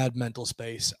really bad mental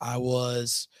space. I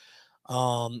was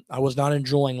not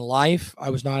enjoying life. I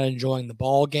was not enjoying the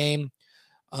ball game.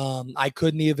 I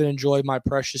couldn't even enjoy my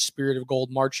precious Spirit of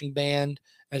Gold marching band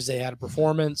as they had a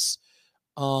performance.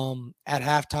 At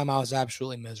halftime, I was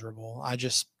absolutely miserable. I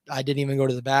didn't even go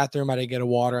to the bathroom. I didn't get a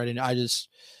water.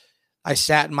 I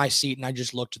sat in my seat and I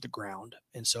just looked at the ground.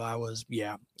 And so I was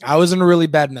in a really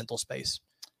bad mental space.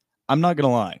 I'm not going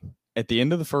to lie. At the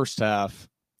end of the first half,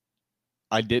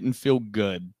 I didn't feel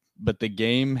good, but the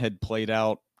game had played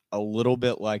out a little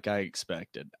bit like I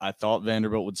expected. I thought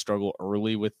Vanderbilt would struggle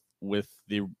early with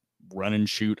the run and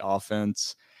shoot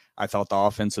offense. I thought the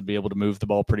offense would be able to move the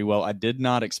ball pretty well. I did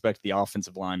not expect the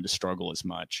offensive line to struggle as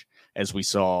much as we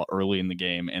saw early in the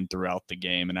game and throughout the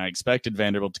game. And I expected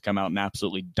Vanderbilt to come out and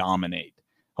absolutely dominate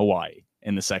Hawaii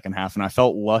in the second half. And I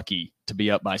felt lucky to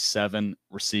be up by 7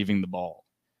 receiving the ball.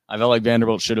 I felt like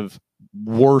Vanderbilt should have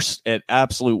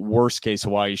absolute worst case,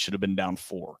 Hawaii should have been down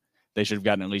 4. They should have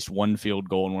gotten at least 1 field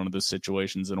goal in one of those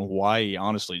situations. And Hawaii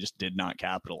honestly just did not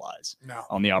capitalize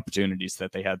on the opportunities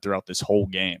that they had throughout this whole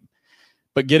game.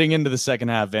 But getting into the second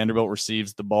half, Vanderbilt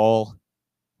receives the ball,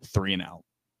 3 and out.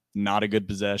 Not a good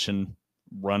possession.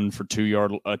 Run for a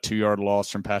 2-yard loss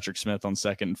from Patrick Smith on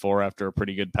 2nd and 4 after a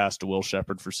pretty good pass to Will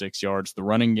Shepherd for 6 yards. The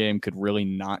running game could really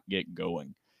not get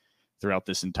going throughout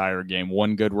this entire game.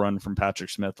 One good run from Patrick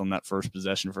Smith on that first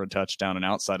possession for a touchdown, and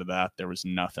outside of that, there was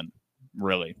nothing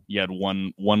really. You had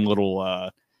one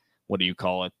little what do you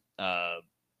call it?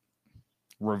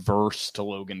 Reverse to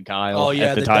Logan Kyle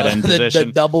at the tight end position.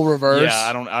 The double reverse.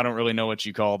 Yeah, I don't really know what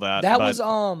you call that. That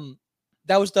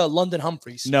was the London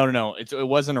Humphreys. No. It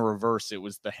wasn't a reverse. It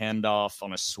was the handoff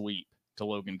on a sweep to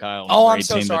Logan Kyle. Oh, I'm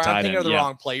so sorry. I'm thinking of the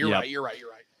wrong play. You're right.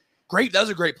 Great. That was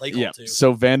a great play call too.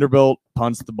 So Vanderbilt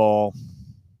punts the ball,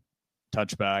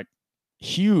 touchback,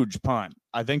 huge punt.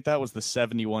 I think that was the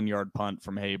 71-yard punt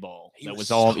from Hayball.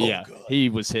 He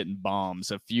was hitting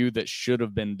bombs. A few that should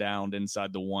have been downed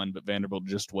inside the 1, but Vanderbilt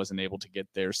just wasn't able to get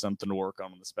there. Something to work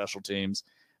on the special teams.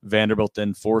 Vanderbilt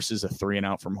then forces a 3 and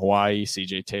out from Hawaii.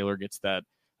 CJ Taylor gets that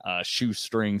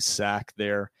shoestring sack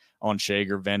there on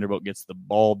Shager. Vanderbilt gets the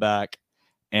ball back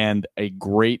and a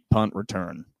great punt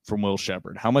return from Will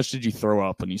Shepherd. How much did you throw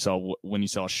up when you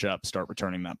saw Shep start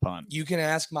returning that punt? You can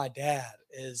ask my dad.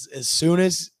 As soon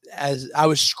as I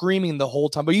was screaming the whole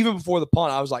time, but even before the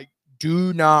punt, I was like,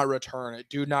 do not return it.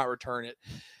 Do not return it.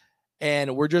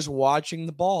 And we're just watching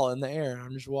the ball in the air.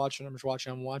 I'm watching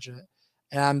it.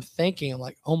 And I'm thinking, I'm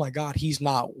like, oh my God, he's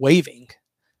not waving.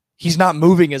 He's not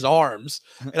moving his arms.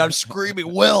 And I'm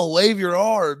screaming, Will, wave your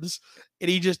arms. And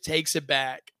he just takes it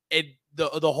back. And the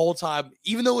whole time,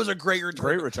 even though it was a great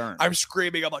return. I'm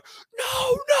screaming. I'm like,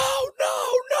 no.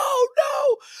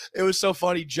 It was so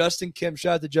funny. Justin Kim,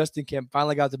 shout out to Justin Kim.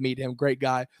 Finally got to meet him. Great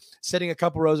guy. Sitting a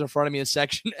couple rows in front of me in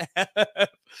section F.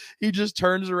 He just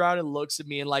turns around and looks at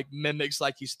me and like mimics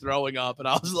like he's throwing up. And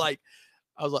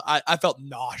I felt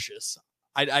nauseous.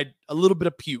 I a little bit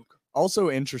of puke.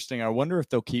 Also interesting. I wonder if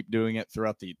they'll keep doing it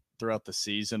throughout the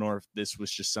season, or if this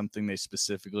was just something they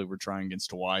specifically were trying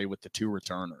against Hawaii with the 2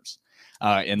 returners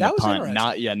in the punt.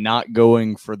 Not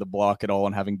going for the block at all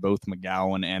and having both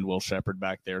McGowan and Will Shepherd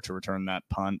back there to return that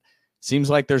punt. Seems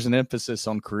like there's an emphasis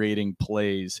on creating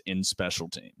plays in special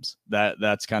teams.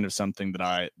 That's kind of something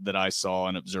that I saw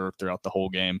and observed throughout the whole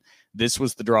game. This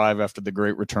was the drive after the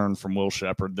great return from Will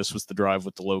Shepherd. This was the drive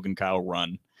with the Logan Kyle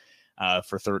run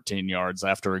for 13 yards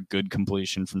after a good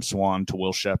completion from Swan to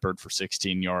Will Shepherd for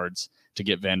 16 yards to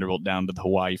get Vanderbilt down to the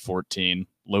Hawaii 14.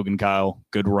 Logan Kyle,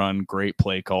 good run, great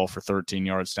play call for 13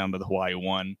 yards down to the Hawaii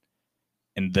 1.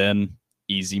 And then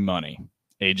easy money.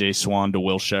 A.J. Swan to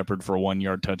Will Shepherd for a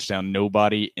 1-yard touchdown.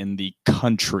 Nobody in the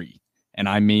country, and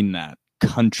I mean that,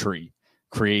 country,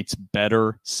 creates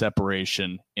better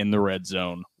separation in the red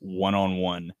zone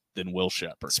one-on-one than Will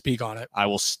Shepherd. Speak on it. I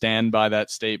will stand by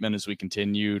that statement as we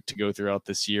continue to go throughout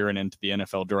this year and into the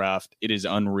NFL draft. It is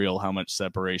unreal how much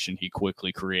separation he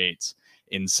quickly creates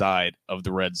inside of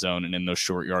the red zone and in those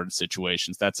short yardage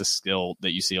situations. That's a skill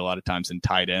that you see a lot of times in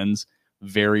tight ends.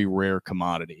 Very rare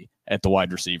commodity at the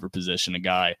wide receiver position. A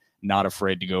guy not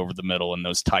afraid to go over the middle in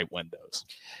those tight windows.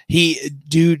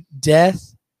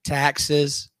 Death,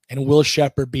 taxes, and Will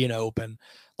Shepherd being open.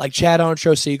 Like Chad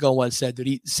Ochocinco once said,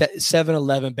 dude,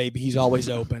 7-Eleven, baby, he's always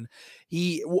open.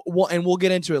 And we'll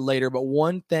get into it later, but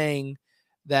one thing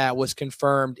that was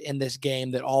confirmed in this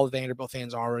game that all Vanderbilt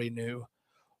fans already knew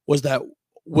was that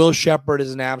Will Shepherd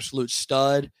is an absolute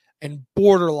stud and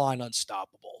borderline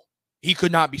unstoppable. He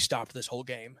could not be stopped this whole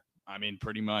game. I mean,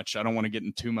 pretty much. I don't want to get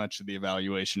into too much of the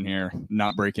evaluation here,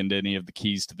 not break into any of the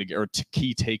keys to the or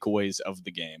key takeaways of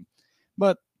the game.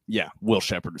 But yeah, Will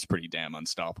Shepherd was pretty damn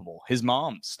unstoppable. His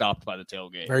mom stopped by the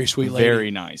tailgate. Very sweet lady.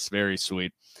 Very nice. Very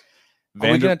sweet.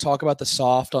 Are we going to talk about the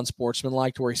soft on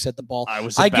Sportsmanlike to where he set the ball?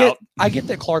 I get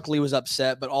that Clark Lee was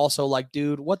upset, but also like,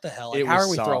 dude, what the hell? Like, how are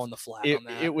we throwing the flag on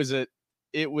that?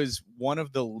 It was one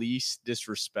of the least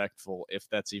disrespectful, if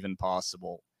that's even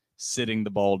possible, sitting the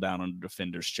ball down on a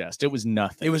defender's chest. It was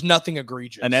nothing. It was nothing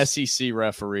egregious. An SEC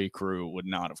referee crew would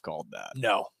not have called that.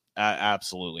 No.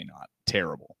 Absolutely not.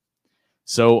 Terrible.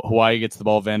 So Hawaii gets the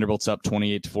ball. Vanderbilt's up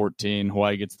 28-14.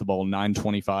 Hawaii gets the ball,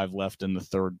 9:25 left in the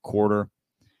third quarter.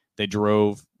 They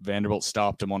drove. Vanderbilt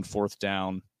stopped them on fourth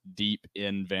down, deep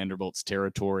in Vanderbilt's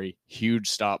territory. Huge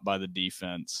stop by the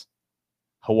defense.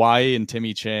 Hawaii and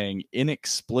Timmy Chang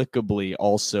inexplicably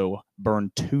also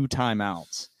burned 2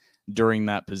 timeouts during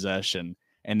that possession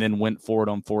and then went for it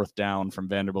on fourth down from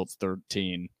Vanderbilt's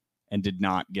 13 and did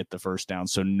not get the first down.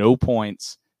 So no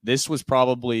points. This was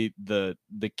probably the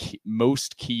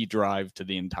most key drive to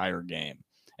the entire game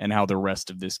and how the rest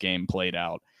of this game played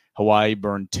out. Hawaii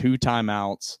burned 2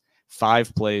 timeouts,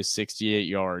 5 plays, 68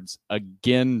 yards,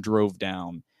 again drove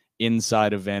down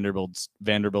inside of Vanderbilt's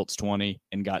 20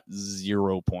 and got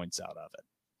 0 points out of it.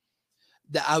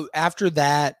 After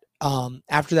that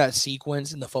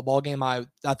sequence in the football game, I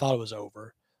thought it was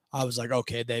over. I was like,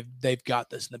 okay, they've got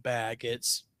this in the bag.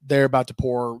 They're about to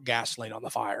pour gasoline on the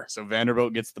fire. So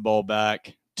Vanderbilt gets the ball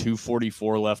back,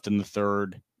 2:44 left in the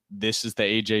third. This is the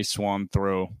A.J. Swan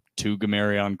throw to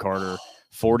Gamarion Carter,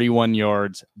 41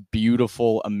 yards,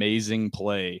 beautiful, amazing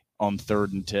play on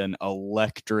 3rd and 10,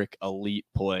 electric, elite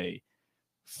play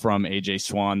from A.J.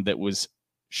 Swan that was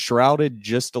shrouded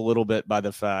just a little bit by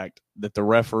the fact that the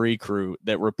referee crew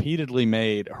that repeatedly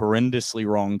made horrendously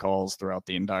wrong calls throughout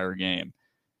the entire game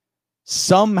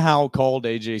somehow called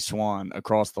A.J. Swan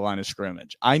across the line of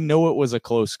scrimmage. I know it was a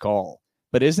close call,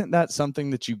 but isn't that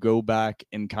something that you go back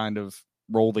and kind of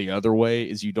roll the other way,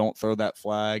 is you don't throw that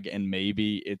flag and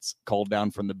maybe it's called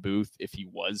down from the booth if he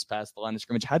was past the line of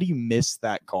scrimmage? How do you miss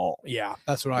that call? Yeah,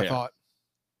 that's what I thought.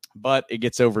 But it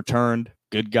gets overturned.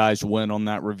 Good guys win on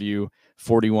that review.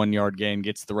 41-yard gain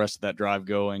gets the rest of that drive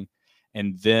going.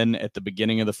 And then at the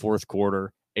beginning of the fourth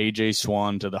quarter, A.J.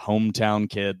 Swan to the hometown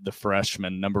kid, the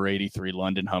freshman, number 83,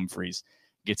 London Humphreys,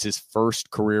 gets his first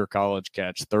career college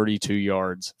catch, 32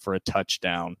 yards for a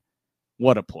touchdown.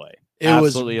 What a play. It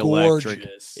Absolutely was gorgeous.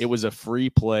 Electric. It was a free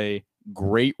play.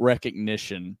 Great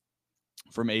recognition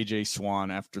from A.J.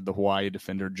 Swan after the Hawaii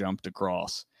defender jumped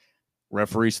across.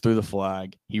 Referees threw the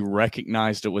flag. He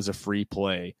recognized it was a free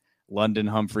play. London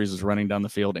Humphreys was running down the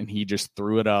field, and he just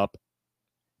threw it up.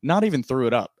 Not even threw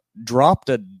it up. Dropped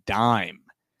a dime.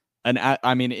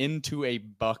 Into a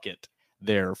bucket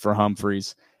there for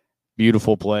Humphreys.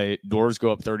 Beautiful play. Doors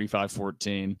go up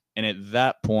 35-14. And at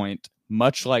that point,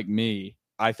 much like me,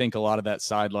 I think a lot of that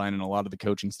sideline and a lot of the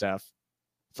coaching staff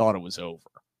thought it was over.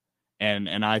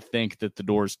 And I think that the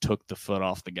Doors took the foot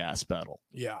off the gas pedal.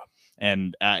 Yeah.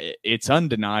 And it's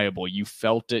undeniable. You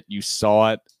felt it. You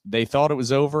saw it. They thought it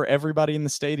was over. Everybody in the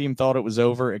stadium thought it was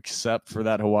over except for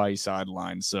that Hawaii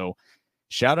sideline. So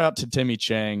shout out to Timmy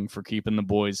Chang for keeping the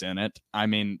boys in it. I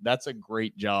mean, that's a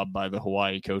great job by the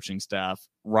Hawaii coaching staff.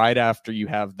 Right after you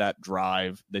have that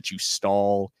drive that you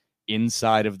stall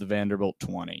inside of the Vanderbilt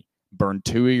 20, burn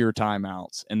 2 of your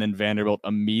timeouts, and then Vanderbilt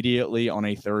immediately on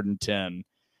a 3rd and 10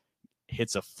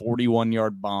 hits a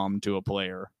 41-yard bomb to a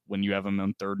player when you have them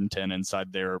on 3rd and 10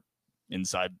 inside the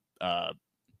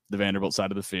Vanderbilt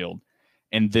side of the field.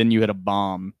 And then you hit a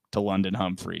bomb to London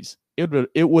Humphreys.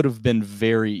 It would have been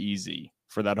very easy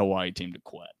for that Hawaii team to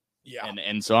quit. Yeah.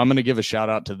 And so I'm going to give a shout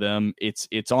out to them.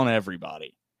 It's on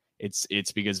everybody.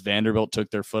 It's because Vanderbilt took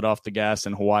their foot off the gas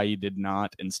and Hawaii did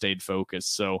not and stayed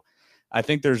focused. So I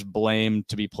think there's blame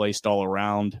to be placed all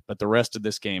around, but the rest of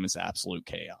this game is absolute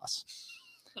chaos.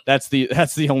 That's the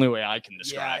only way I can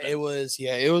describe it. It was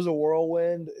a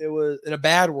whirlwind. It was a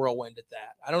bad whirlwind at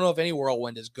that. I don't know if any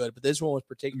whirlwind is good, but this one was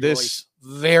particularly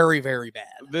very, very bad.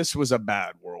 This was a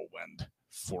bad whirlwind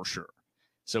for sure.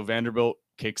 So Vanderbilt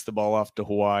kicks the ball off to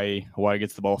Hawaii. Hawaii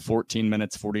gets the ball 14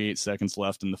 minutes, 48 seconds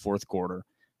left in the fourth quarter.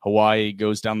 Hawaii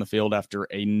goes down the field after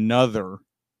another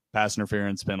pass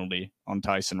interference penalty on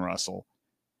Tyson Russell.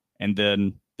 And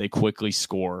then they quickly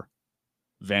score.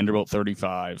 Vanderbilt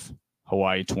 35,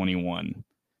 Hawaii 21.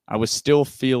 I was still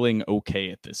feeling okay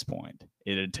at this point.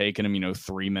 It had taken him,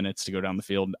 3 minutes to go down the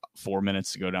field, 4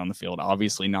 minutes to go down the field.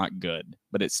 Obviously not good,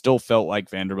 but it still felt like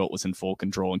Vanderbilt was in full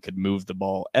control and could move the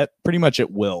ball pretty much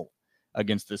at will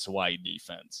against this Hawaii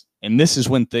defense. And this is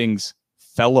when things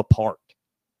fell apart.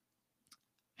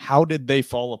 How did they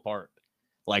fall apart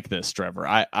like this, Trevor?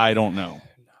 I don't know.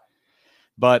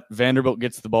 But Vanderbilt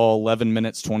gets the ball, 11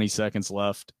 minutes, 20 seconds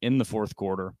left in the fourth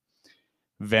quarter.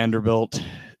 Vanderbilt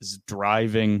is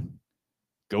driving,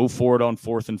 Go for it on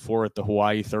 4th and 4 at the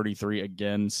Hawaii 33.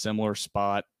 Again, similar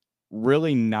spot.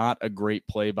 Really not a great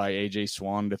play by A.J.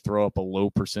 Swan to throw up a low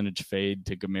percentage fade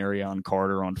to Gamarion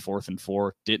Carter on 4th and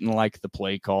 4. Didn't like the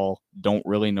play call. Don't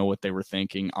really know what they were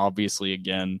thinking. Obviously,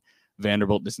 again,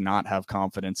 Vanderbilt does not have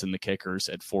confidence in the kickers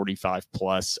at 45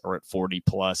 plus or at 40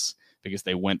 plus because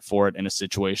they went for it in a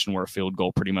situation where a field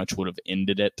goal pretty much would have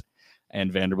ended it.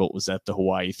 And Vanderbilt was at the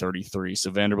Hawaii 33.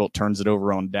 So Vanderbilt turns it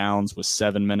over on downs with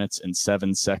 7 minutes and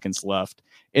 7 seconds left.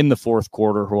 In the fourth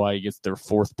quarter, Hawaii gets their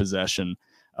 4th possession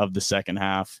of the second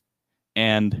half,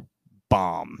 and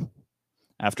bomb.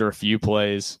 After a few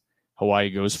plays, Hawaii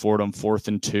goes for it on 4th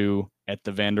and 2 at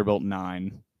the Vanderbilt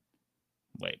 9.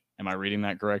 Wait, am I reading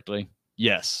that correctly?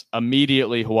 Yes.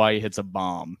 Immediately, Hawaii hits a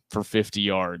bomb for 50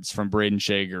 yards from Braden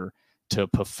Shager to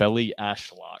Pafeli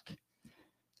Ashlock.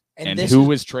 And who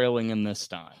was trailing in this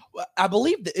time? I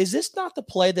believe, is this not the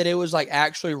play that it was like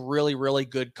actually really, really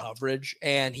good coverage,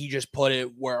 and he just put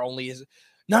it where only is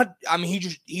not, I mean,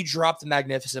 he dropped the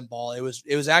magnificent ball. It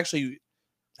was actually,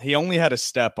 he only had a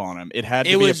step on him. It had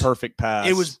to be a perfect pass.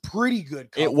 It was pretty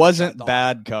good coverage. It wasn't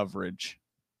bad coverage.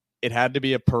 It had to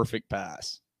be a perfect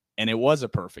pass. And it was a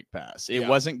perfect pass. It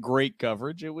wasn't great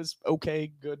coverage. It was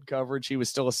okay, good coverage. He was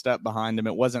still a step behind him.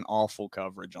 It wasn't awful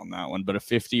coverage on that one, but a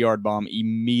 50-yard bomb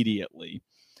immediately.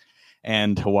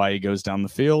 And Hawaii goes down the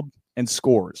field and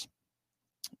scores.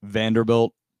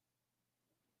 Vanderbilt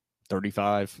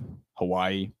 35,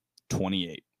 Hawaii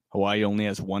 28. Hawaii only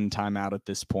has one timeout at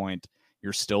this point.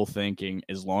 You're still thinking,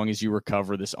 as long as you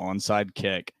recover this onside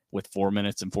kick with 4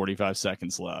 minutes and 45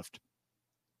 seconds left,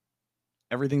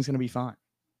 everything's going to be fine.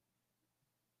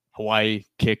 Hawaii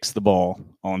kicks the ball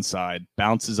onside,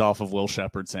 bounces off of Will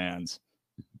Shepard's hands,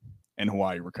 and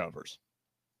Hawaii recovers.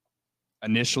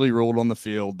 Initially ruled on the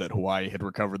field that Hawaii had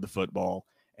recovered the football,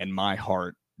 and my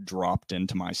heart dropped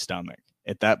into my stomach.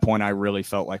 At that point, I really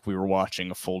felt like we were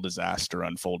watching a full disaster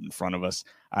unfold in front of us.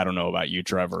 I don't know about you,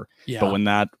 Trevor, but when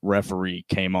that referee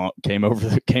came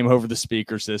over the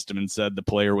speaker system and said the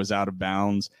player was out of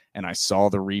bounds, and I saw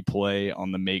the replay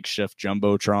on the makeshift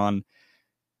jumbotron,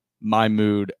 my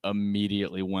mood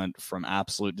immediately went from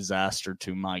absolute disaster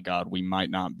to, my God, we might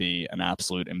not be an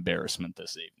absolute embarrassment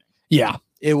this evening. Yeah,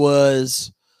 it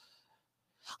was.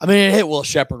 I mean, it hit Will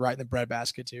Shepard right in the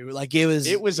breadbasket too. Like it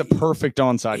was a perfect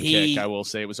onside kick. I will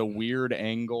say it was a weird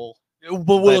angle,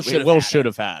 but Will should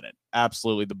have had it.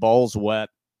 Absolutely, the ball's wet.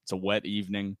 It's a wet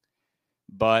evening,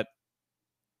 but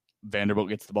Vanderbilt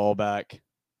gets the ball back.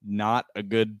 Not a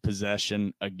good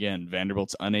possession. Again,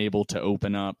 Vanderbilt's unable to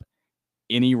open up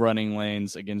any running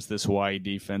lanes against this Hawaii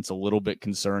defense. A little bit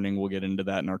concerning. We'll get into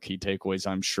that in our key takeaways,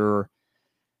 I'm sure.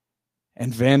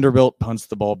 And Vanderbilt punts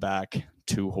the ball back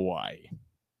to Hawaii.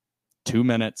 2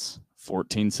 minutes,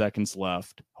 14 seconds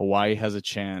left. Hawaii has a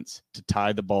chance to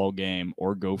tie the ball game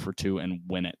or go for two and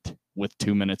win it with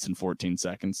 2 minutes and 14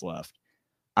 seconds left.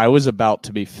 I was about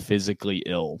to be physically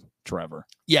ill, Trevor.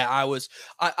 Yeah, I was.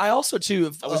 I also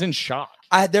too. I was in shock.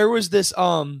 There was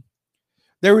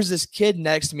this kid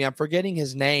next to me. I'm forgetting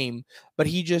his name, but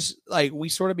he just like we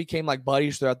sort of became like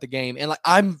buddies throughout the game. And like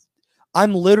I'm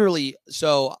literally,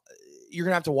 so you're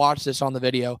gonna have to watch this on the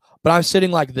video, but I'm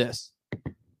sitting like this.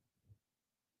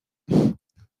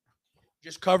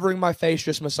 Just covering my face,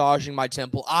 just massaging my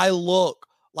temple. I look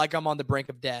like I'm on the brink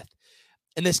of death.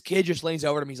 And this kid just leans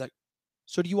over to me. He's like,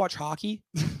 "So do you watch hockey?"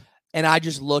 And I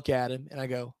just look at him and I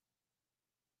go,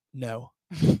 "No."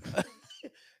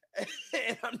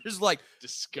 And I'm just like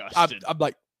disgusted. I'm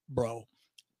like, bro,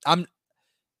 I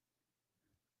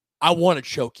want to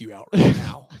choke you out right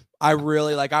now. I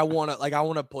really I want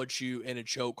to put you in a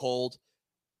chokehold,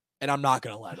 and I'm not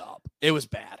going to let up. It was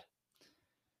bad.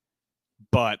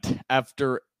 But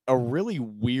after a really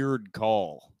weird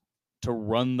call to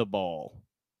run the ball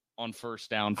on first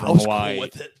down from Hawaii, cool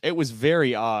with it was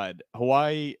very odd.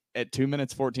 Hawaii at 2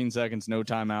 minutes, 14 seconds, no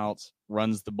timeouts,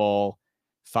 runs the ball,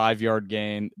 5-yard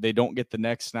gain. They don't get the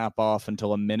next snap off until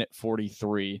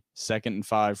 1:43, 2nd and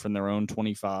 5 from their own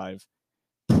 25.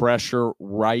 Pressure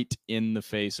right in the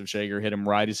face of Shager, hit him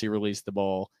right as he released the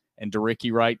ball. And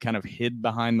DeRicky Wright kind of hid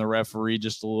behind the referee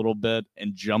just a little bit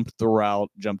and jumped the route,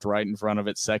 jumped right in front of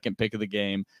it. Second pick of the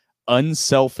game.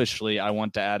 Unselfishly, I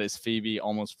want to add, as Phoebe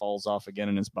almost falls off again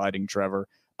and is biting Trevor,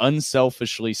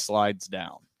 unselfishly slides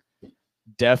down.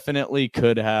 Definitely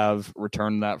could have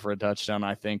returned that for a touchdown,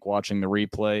 I think, watching the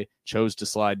replay. Chose to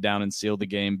slide down and seal the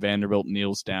game. Vanderbilt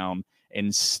kneels down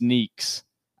and sneaks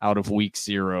out of week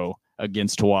 0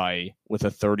 against Hawaii with a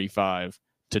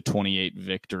 35-28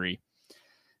 victory.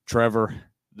 Trevor,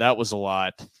 that was a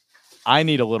lot. I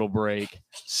need a little break.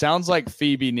 Sounds like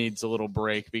Phoebe needs a little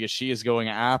break because she is going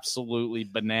absolutely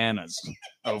bananas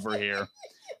over here.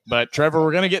 But Trevor,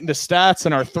 we're going to get into stats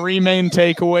and our three main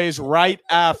takeaways right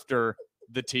after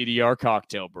the TDR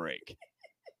cocktail break.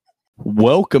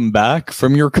 Welcome back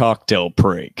from your cocktail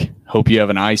break. Hope you have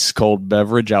an ice cold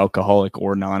beverage, alcoholic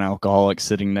or non-alcoholic,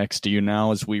 sitting next to you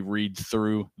now as we read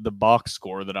through the box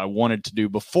score that I wanted to do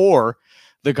before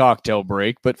the cocktail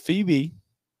break. But Phoebe,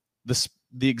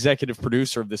 the executive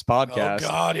producer of this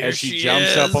podcast, as she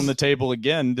jumps up on the table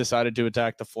again, decided to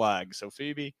attack the flag. So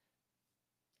Phoebe,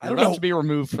 you're about to be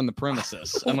removed from the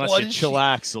premises unless you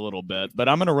chillax a little bit. But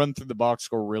I'm going to run through the box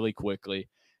score really quickly.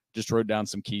 Just wrote down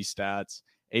some key stats.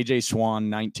 AJ Swan,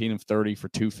 19 of 30 for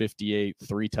 258,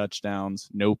 3 touchdowns,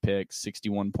 no picks,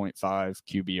 61.5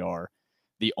 QBR.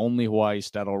 The only Hawaii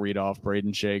stat I'll read off,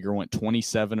 Braden Shager went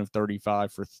 27 of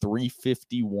 35 for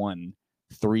 351,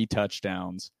 3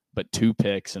 touchdowns, but 2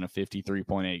 picks and a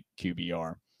 53.8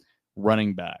 QBR.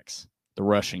 Running backs, the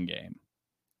rushing game.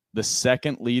 The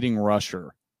second leading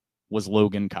rusher was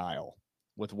Logan Kyle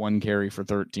with 1 carry for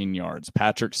 13 yards.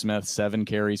 Patrick Smith, 7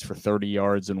 carries for 30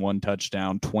 yards and 1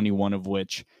 touchdown, 21 of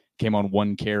which came on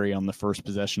 1 carry on the first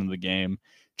possession of the game.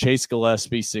 Chase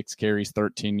Gillespie, 6 carries,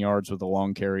 13 yards with a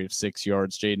long carry of 6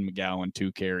 yards. Jaden McGowan,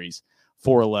 2 carries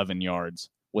for 11 yards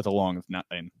with a long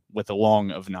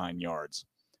of 9 yards.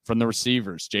 From the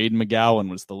receivers, Jaden McGowan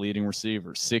was the leading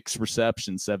receiver, 6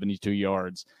 receptions, 72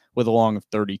 yards with a long of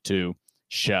 32.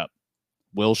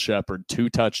 Will Shepard, 2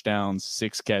 touchdowns,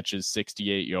 6 catches,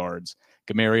 68 yards.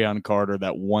 Gamarion Carter,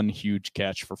 that 1 huge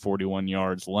catch for 41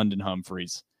 yards. London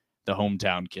Humphreys, the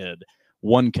hometown kid,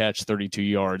 1 catch, 32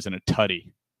 yards, and a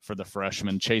tutty for the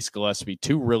freshman. Chase Gillespie,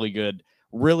 2 really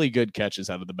good catches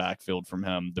out of the backfield from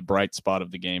him. The bright spot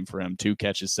of the game for him, 2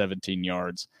 catches, 17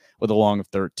 yards with a long of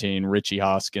 13. Richie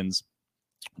Hoskins,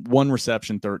 1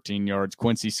 reception, 13 yards.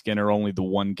 Quincy Skinner, only the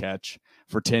 1 catch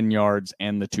for 10 yards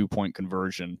and the 2-point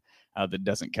conversion. That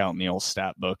doesn't count in the old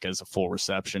stat book as a full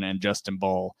reception. And Justin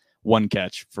Ball, 1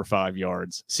 catch for 5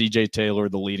 yards. CJ Taylor,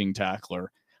 the leading tackler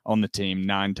on the team,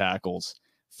 9 tackles,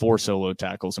 4 solo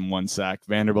tackles, and 1 sack.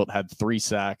 Vanderbilt had 3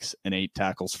 sacks and 8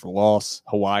 tackles for loss.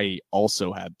 Hawaii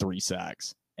also had 3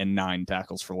 sacks and 9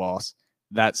 tackles for loss.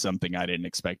 That's something I didn't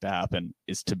expect to happen,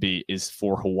 is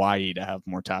for Hawaii to have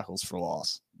more tackles for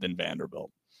loss than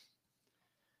Vanderbilt.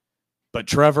 But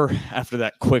Trevor, after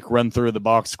that quick run through of the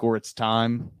box score, it's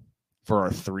time for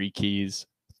our 3 key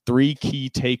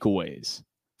takeaways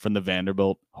from the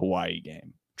Vanderbilt-Hawaii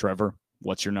game. Trevor,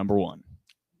 what's your number 1?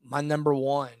 My number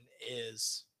 1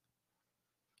 is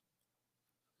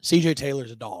CJ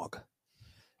Taylor's a dog.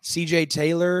 CJ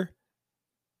Taylor,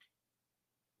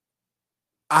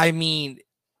 I mean,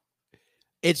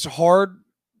 it's hard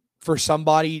for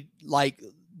somebody like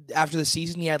after the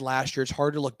season he had last year, it's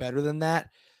hard to look better than that.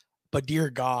 But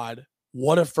dear God,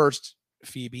 what a first,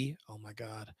 Phoebe. Oh my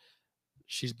God.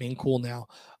 She's being cool now.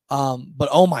 But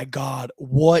oh my God,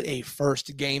 what a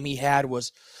first game he had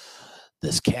was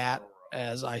this cat,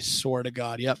 as I swear to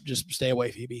God. Yep, just stay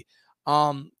away, Phoebe.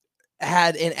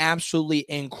 Had an absolutely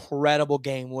incredible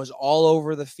game, was all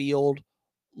over the field,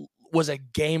 was a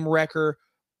game wrecker,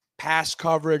 pass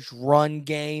coverage, run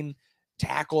game,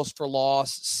 tackles for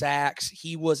loss, sacks.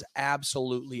 He was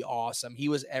absolutely awesome. He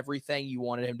was everything you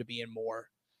wanted him to be and more.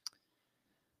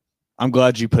 I'm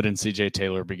glad you put in CJ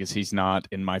Taylor because he's not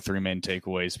in my 3 main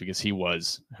takeaways because he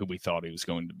was who we thought he was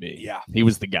going to be. Yeah. He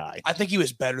was the guy. I think he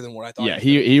was better than what I thought. Yeah,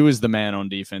 he was the man on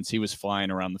defense. He was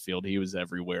flying around the field. He was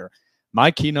everywhere.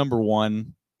 My key number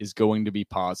 1 is going to be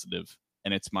positive,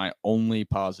 and it's my only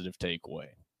positive takeaway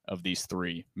of these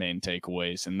 3 main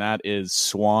takeaways, and that is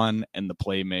Swan and the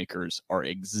playmakers are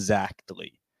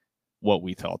exactly what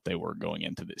we thought they were going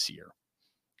into this year.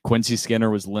 Quincy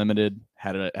Skinner was limited,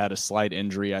 had a slight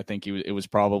injury. I think it was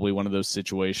probably one of those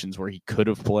situations where he could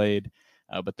have played,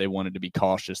 but they wanted to be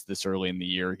cautious this early in the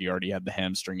year. He already had the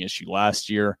hamstring issue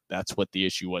last year. That's what the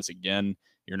issue was again.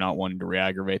 You're not wanting to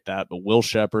re-aggravate that. But Will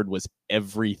Shepard was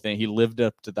everything. He lived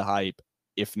up to the hype,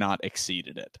 if not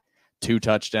exceeded it. 2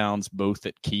 touchdowns, both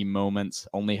at key moments.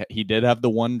 He did have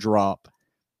the 1 drop,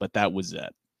 but that was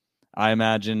it. I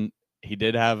imagine he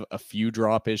did have a few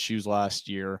drop issues last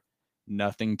year.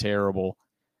 Nothing terrible.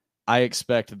 I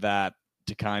expect that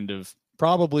to kind of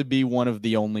probably be one of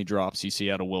the only drops you see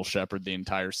out of Will Shepard the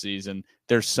entire season.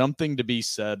 There's something to be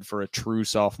said for a true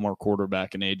sophomore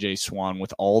quarterback in AJ Swan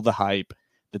with all the hype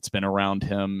that's been around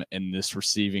him and this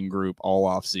receiving group all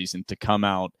offseason to come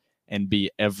out and be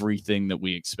everything that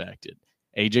we expected.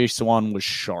 AJ Swan was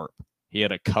sharp. He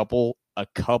had a couple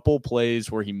plays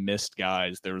where he missed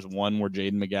guys. There was one where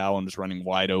Jaden McGowan was running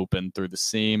wide open through the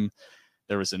seam.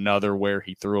 There was another where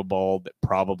he threw a ball that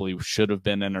probably should have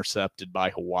been intercepted by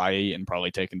Hawaii and probably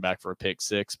taken back for a pick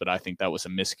six, but I think that was a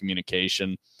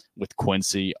miscommunication with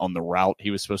Quincy on the route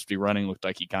he was supposed to be running. Looked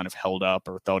like he kind of held up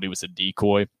or thought he was a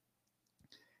decoy.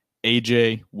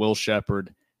 AJ, Will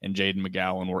Shepherd, and Jaden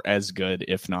McGowan were as good,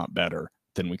 if not better,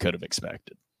 than we could have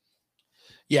expected.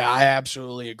 Yeah, I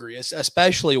absolutely agree,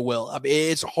 especially Will. I mean,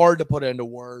 it's hard to put into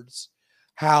words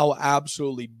how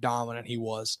absolutely dominant he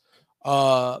was.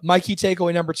 My key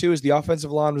takeaway number 2 is the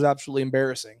offensive line was absolutely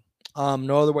embarrassing.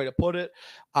 No other way to put it.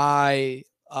 I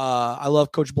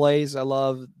love Coach Blaze. I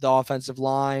love the offensive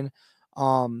line.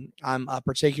 I'm a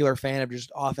particular fan of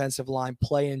just offensive line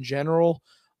play in general.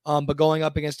 But going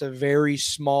up against a very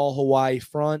small Hawaii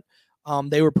front,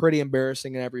 they were pretty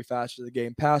embarrassing in every facet of the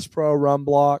game. Pass pro, run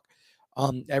block,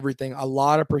 everything. A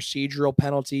lot of procedural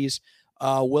penalties.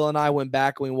 Will and I went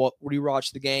back and we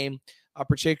rewatched the game.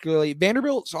 Particularly,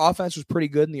 Vanderbilt's offense was pretty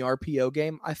good in the RPO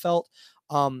game, I felt.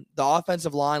 The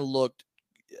offensive line looked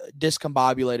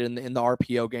discombobulated in the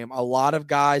RPO game. A lot of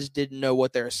guys didn't know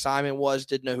what their assignment was,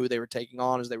 didn't know who they were taking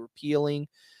on as they were peeling.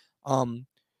 I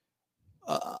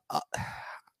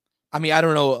mean, I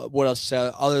don't know what else to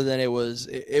say other than it was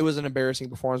an embarrassing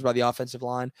performance by the offensive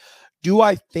line. Do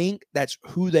I think that's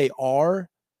who they are?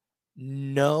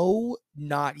 No,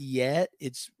 not yet.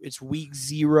 It's week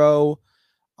 0.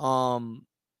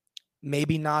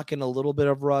 Maybe knocking a little bit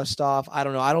of rust off. I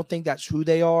don't know. I don't think that's who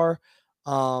they are.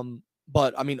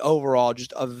 But I mean, overall,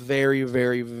 just a very,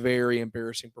 very, very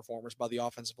embarrassing performance by the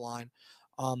offensive line.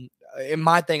 In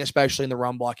my thing, especially in the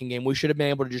run blocking game, we should have been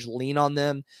able to just lean on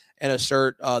them and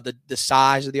assert the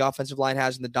size that the offensive line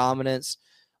has and the dominance.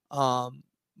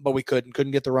 But we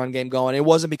couldn't get the run game going. It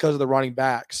wasn't because of the running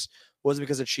backs. It wasn't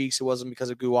because of Cheeks. It wasn't because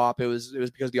of Guap. It was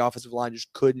because the offensive line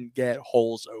just couldn't get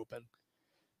holes open.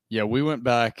 Yeah, we went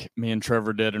back, me and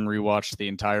Trevor did, and rewatched the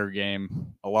entire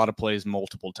game, a lot of plays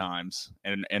multiple times,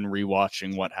 and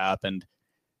rewatching what happened.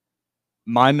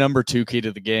 My number 2 key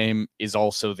to the game is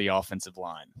also the offensive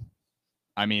line.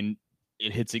 I mean,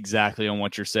 it hits exactly on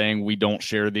what you're saying. We don't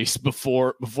share these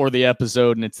before the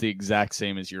episode, and it's the exact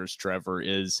same as yours, Trevor,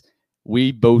 is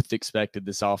we both expected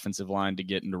this offensive line to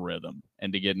get into rhythm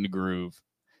and to get into groove.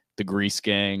 The grease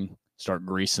gang, start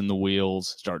greasing the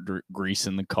wheels, start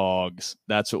greasing the cogs.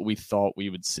 That's what we thought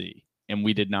we would see, and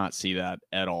we did not see that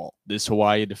at all. This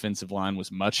Hawaii defensive line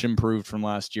was much improved from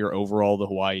last year. Overall, the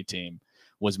Hawaii team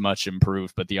was much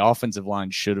improved, but the offensive line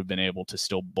should have been able to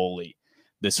still bully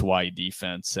this Hawaii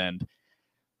defense. And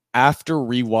after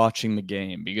rewatching the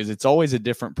game, because it's always a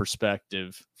different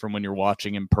perspective from when you're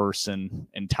watching in person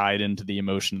and tied into the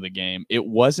emotion of the game, it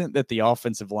wasn't that the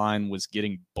offensive line was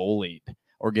getting bullied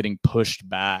or getting pushed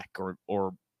back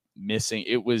or missing.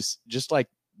 It was just like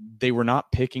they were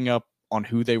not picking up on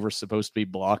who they were supposed to be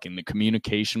blocking. The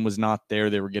communication was not there.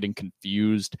 They were getting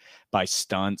confused by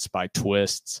stunts, by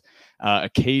twists.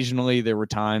 Occasionally there were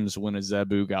times when a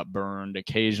Zebu got burned.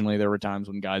 Occasionally there were times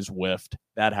when guys whiffed.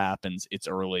 That happens. It's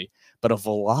early. But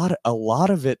a lot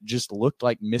of it just looked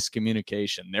like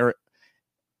miscommunication.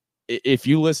 If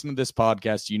you listen to this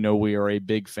podcast, you know we are a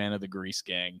big fan of the Grease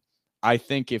Gang. I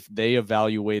think if they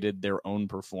evaluated their own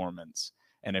performance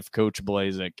and if Coach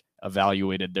Blazek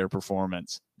evaluated their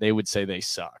performance, they would say they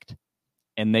sucked.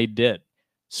 And they did.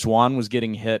 Swan was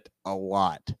getting hit a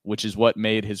lot, which is what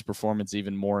made his performance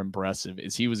even more impressive,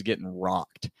 is he was getting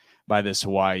rocked by this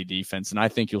Hawaii defense. And I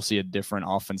think you'll see a different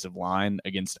offensive line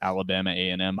against Alabama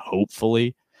A&M,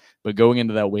 hopefully. But going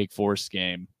into that Wake Forest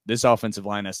game, this offensive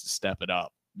line has to step it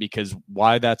up, because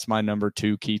why that's my number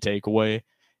 2 key takeaway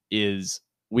is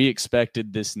we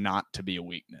expected this not to be a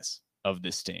weakness of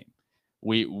this team.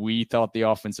 We thought the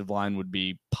offensive line would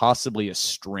be possibly a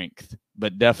strength,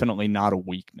 but definitely not a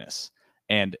weakness.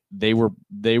 And they were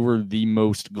the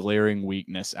most glaring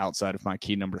weakness outside of my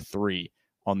key number 3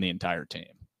 on the entire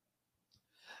team.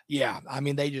 Yeah, I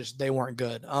mean, they weren't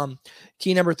good.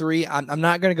 Key number 3, I'm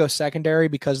not going to go secondary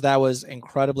because that was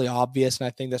incredibly obvious, and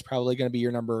I think that's probably going to be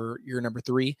your number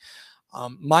 3.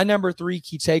 My number 3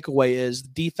 key takeaway is the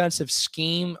defensive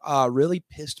scheme really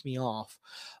pissed me off.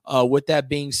 With that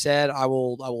being said, I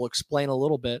will explain a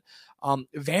little bit.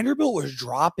 Vanderbilt was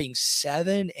dropping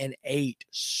 7 and 8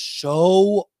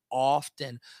 so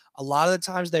often. A lot of the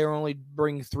times they were only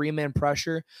bringing 3-man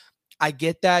pressure. I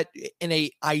get that in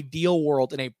a ideal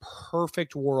world, in a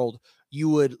perfect world, you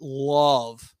would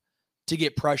love to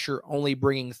get pressure only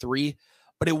bringing 3,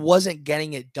 but it wasn't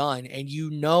getting it done. And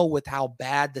you know, with how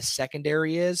bad the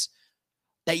secondary is,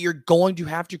 that you're going to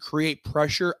have to create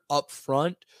pressure up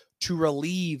front to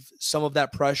relieve some of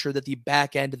that pressure that the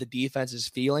back end of the defense is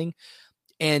feeling.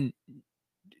 And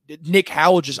Nick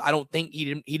Howell I don't think he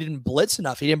didn't blitz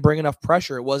enough. He didn't bring enough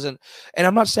pressure. It wasn't, and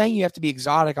I'm not saying you have to be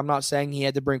exotic. I'm not saying he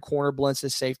had to bring corner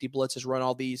blitzes, safety blitzes, run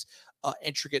all these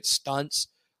intricate stunts.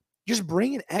 Just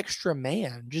bring an extra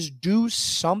man. Just do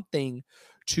something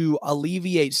to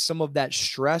alleviate some of that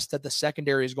stress that the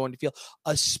secondary is going to feel,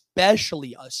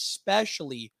 especially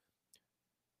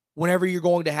whenever you're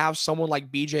going to have someone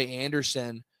like BJ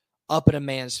Anderson up in a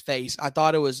man's face. I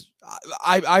thought it was,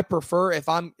 I prefer if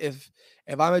I'm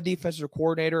a defensive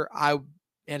coordinator, and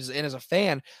as a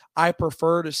fan, I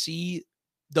prefer to see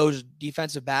those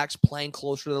defensive backs playing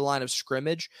closer to the line of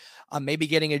scrimmage, maybe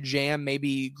getting a jam,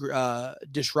 maybe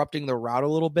disrupting the route a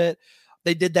little bit.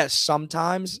 They did that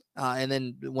sometimes, and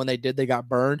then when they did, they got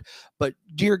burned. But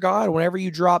dear God, whenever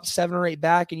you dropped 7 or 8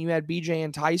 back and you had BJ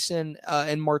and Tyson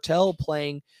and Martell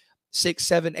playing 6,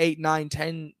 7, 8, 9,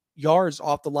 10 yards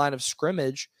off the line of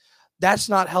scrimmage, that's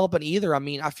not helping either. I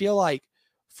mean, I feel like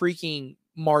freaking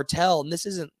Martell, and this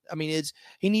isn't, I mean,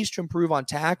 he needs to improve on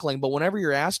tackling, but whenever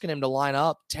you're asking him to line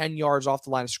up 10 yards off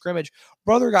the line of scrimmage,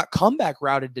 brother got comeback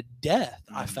routed to death.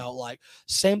 I felt like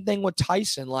same thing with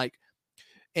Tyson. Like,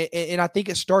 and I think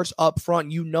it starts up front.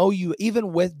 You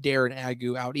even with Darren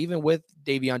Agu out, even with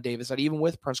Davion Davis out, even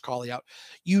with Prince Colley out,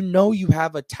 you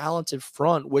have a talented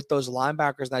front with those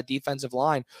linebackers and that defensive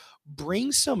line.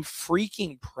 Bring some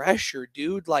freaking pressure,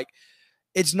 dude. Like,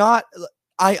 it's not,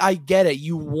 I get it.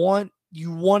 You want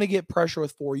to get pressure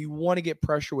with 4. You want to get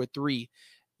pressure with 3.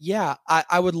 Yeah,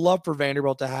 I would love for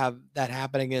Vanderbilt to have that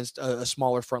happen against a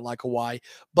smaller front like Hawaii.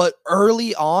 But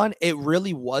early on, it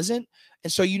really wasn't.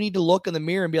 And so you need to look in the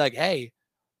mirror and be like, hey,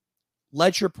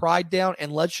 let your pride down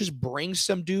and let's just bring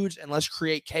some dudes and let's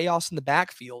create chaos in the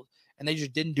backfield. And they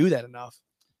just didn't do that enough.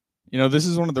 This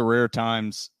is one of the rare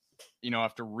times,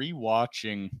 after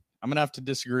rewatching, I'm going to have to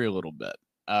disagree a little bit.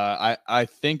 I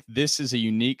think this is a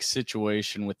unique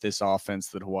situation with this offense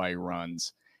that Hawaii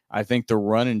runs. I think the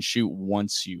run and shoot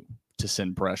wants you to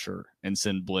send pressure and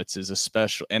send blitzes,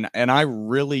 especially. And I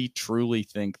really, truly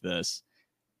think this.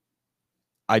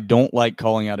 I don't like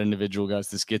calling out individual guys.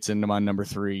 This gets into my number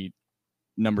three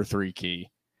key.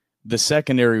 The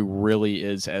secondary really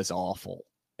is as awful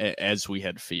as we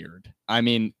had feared. I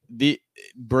mean,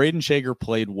 Braden Shager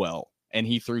played well, and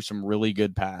he threw some really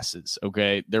good passes.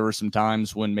 Okay, there were some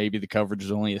times when maybe the coverage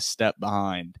was only a step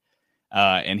behind,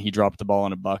 and he dropped the ball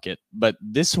in a bucket. But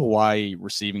this Hawaii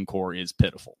receiving core is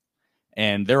pitiful,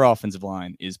 and their offensive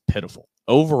line is pitiful.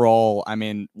 Overall, I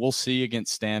mean, we'll see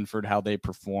against Stanford how they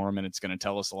perform, and it's going to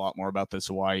tell us a lot more about this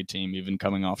Hawaii team, even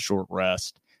coming off short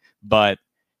rest. But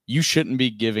you shouldn't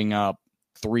be giving up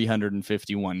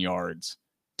 351 yards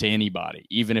to anybody,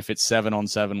 even if it's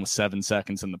 7-on-7 with 7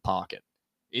 seconds in the pocket.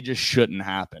 It just shouldn't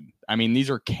happen. I mean,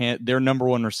 their number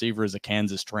one receiver is a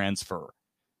Kansas transfer.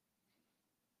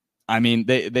 I mean,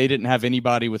 they didn't have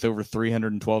anybody with over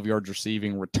 312 yards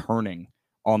receiving returning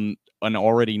on an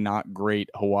already not great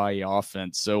Hawaii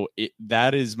offense. So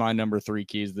that is my number 3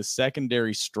 keys. The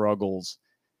secondary struggles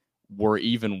were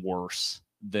even worse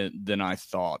than I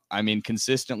thought. I mean,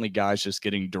 consistently guys just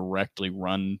getting directly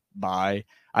run by.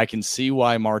 I can see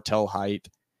why Martell Height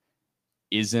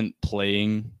isn't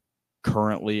playing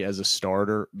currently as a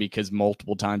starter, because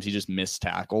multiple times he just missed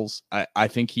tackles. I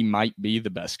think he might be the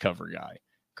best cover guy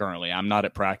currently. I'm not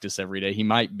at practice every day. He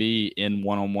might be in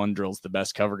one-on-one drills the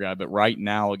best cover guy, but right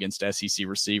now against SEC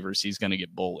receivers, he's going to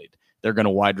get bullied. They're going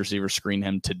to wide receiver screen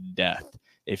him to death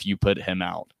if you put him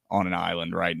out on an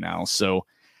island right now. So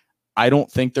I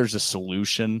don't think there's a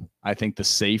solution. I think the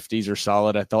safeties are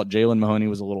solid. I thought Jalen Mahoney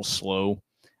was a little slow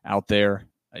out there,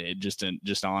 just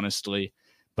honestly.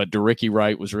 But DeRicky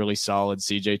Wright was really solid.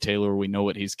 CJ Taylor, we know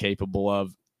what he's capable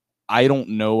of. I don't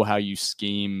know how you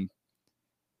scheme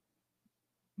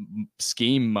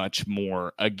much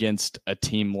more against a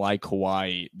team like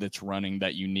Hawaii that's running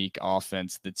that unique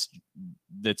offense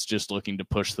that's just looking to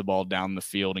push the ball down the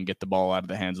field and get the ball out of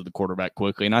the hands of the quarterback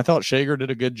quickly. And I thought Shager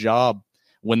did a good job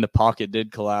when the pocket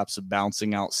did collapse of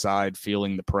bouncing outside,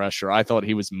 feeling the pressure. I thought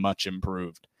he was much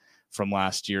improved from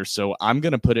last year. So I'm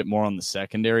going to put it more on the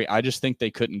secondary. I just think they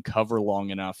couldn't cover long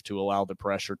enough to allow the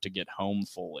pressure to get home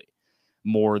fully,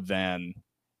 more than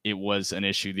it was an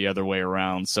issue the other way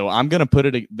around. So I'm going to put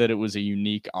it that it was a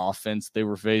unique offense they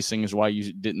were facing, is why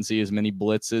you didn't see as many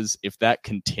blitzes. If that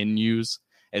continues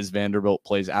as Vanderbilt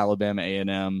plays Alabama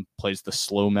A&M, plays the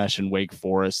slow mesh in Wake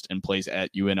Forest, and plays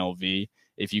at UNLV,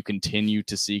 if you continue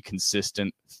to see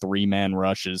consistent 3-man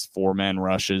rushes, 4-man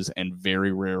rushes, and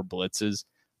very rare blitzes,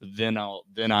 then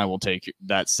I will take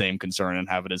that same concern and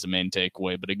have it as a main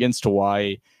takeaway. But against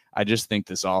Hawaii, I just think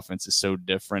this offense is so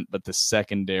different, but the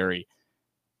secondary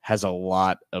has a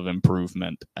lot of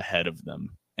improvement ahead of them.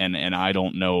 And I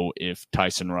don't know if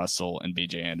Tyson Russell and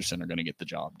BJ Anderson are going to get the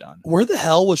job done. Where the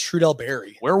hell was Trudell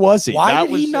Berry? Where was he? Why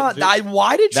did he not?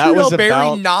 Why did that was Trudell Berry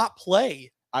about- not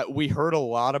play? We heard a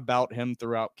lot about him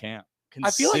throughout camp.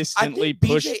 I feel like Consistently BJ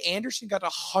pushed. Anderson got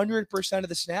 100% of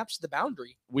the snaps to the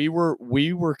boundary. We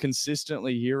were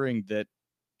consistently hearing that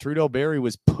Trudell Berry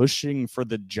was pushing for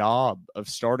the job of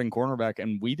starting cornerback,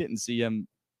 and we didn't see him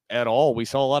at all. We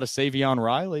saw a lot of Savion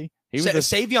Riley.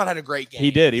 Savion had a great game.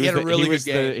 He did. He had a really good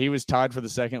game. He was tied for the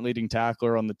second leading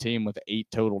tackler on the team with 8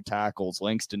 total tackles.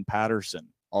 Langston Patterson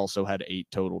also had 8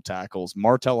 total tackles.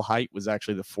 Martell Height was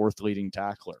actually the 4th leading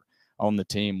tackler on the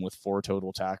team with 4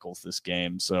 total tackles this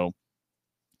game. So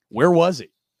where was he?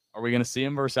 Are we going to see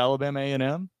him versus Alabama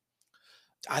A&M?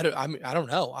 I don't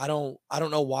know. I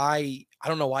don't know why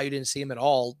you didn't see him at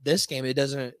all this game.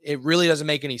 It really doesn't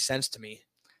make any sense to me.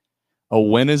 A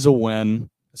win is a win.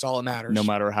 That's all that matters. No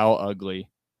matter how ugly.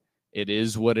 It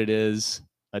is what it is.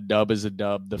 A dub is a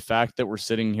dub. The fact that we're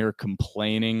sitting here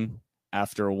complaining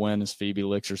after a win, as Phoebe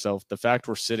licks herself, the fact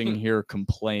we're sitting here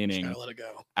complaining let it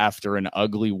go. after an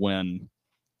ugly win,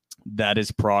 that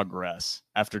is progress.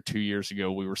 After 2 years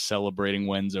ago, we were celebrating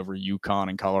wins over UConn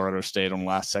and Colorado State on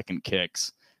last-second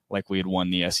kicks like we had won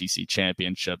the SEC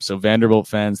championship. So Vanderbilt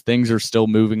fans, things are still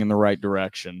moving in the right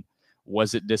direction.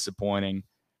 Was it disappointing?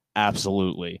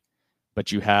 Absolutely.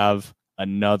 But you have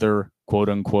another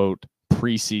quote-unquote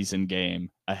preseason game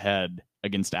ahead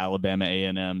against Alabama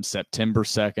A&M September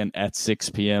 2nd at 6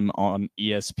 p.m. on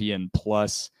ESPN+.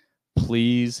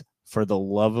 Please, for the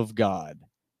love of God,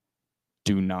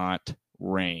 do not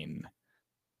rain.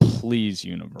 Please,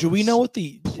 universe. Do we know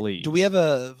Please. Do we have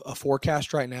a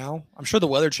forecast right now? I'm sure the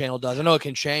Weather Channel does. I know it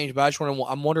can change, but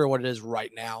I'm wondering what it is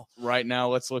right now. Right now,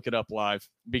 let's look it up live,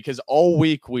 because all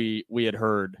week we had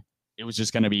heard it was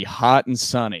just going to be hot and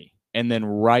sunny, and then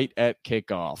right at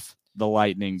kickoff, the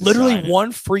Lightning literally decided.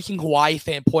 one freaking Hawaii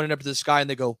fan pointed up to the sky and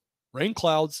they go, rain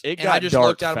clouds. It and got I just dark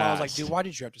looked at him and I was like, fast. dude, why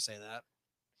did you have to say that?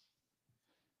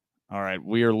 All right,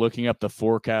 we are looking up the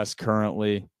forecast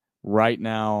currently. Right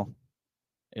now,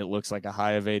 it looks like a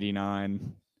high of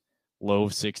 89, low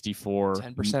of 64.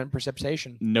 10%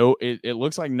 precipitation. No, it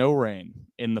looks like no rain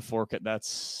in the forecast.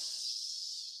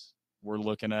 We're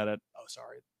looking at it. Oh,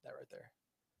 sorry. That right there.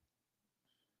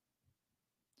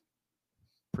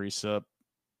 Precip.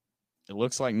 It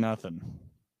looks like nothing.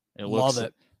 Love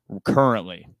it.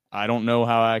 Currently. I don't know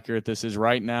how accurate this is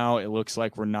right now. It looks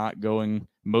like we're not going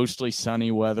mostly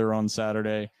sunny weather on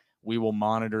Saturday. We will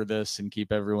monitor this and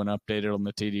keep everyone updated on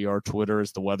the TDR Twitter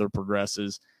as the weather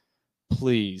progresses.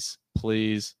 Please,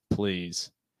 please,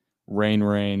 please.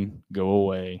 Rain, go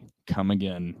away. Come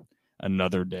again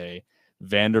another day.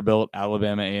 Vanderbilt,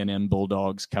 Alabama A&M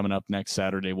Bulldogs coming up next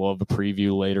Saturday. We'll have a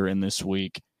preview later in this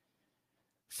week.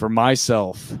 For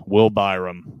myself, Will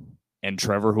Byram, and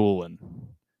Trevor Houlihan,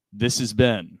 this has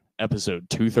been episode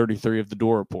 233 of The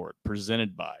Door Report,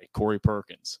 presented by Corey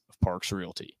Perkins of Parks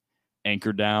Realty.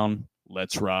 Anchor down,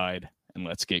 let's ride, and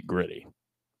let's get gritty.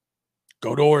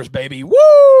 Go Doors, baby.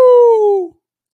 Woo!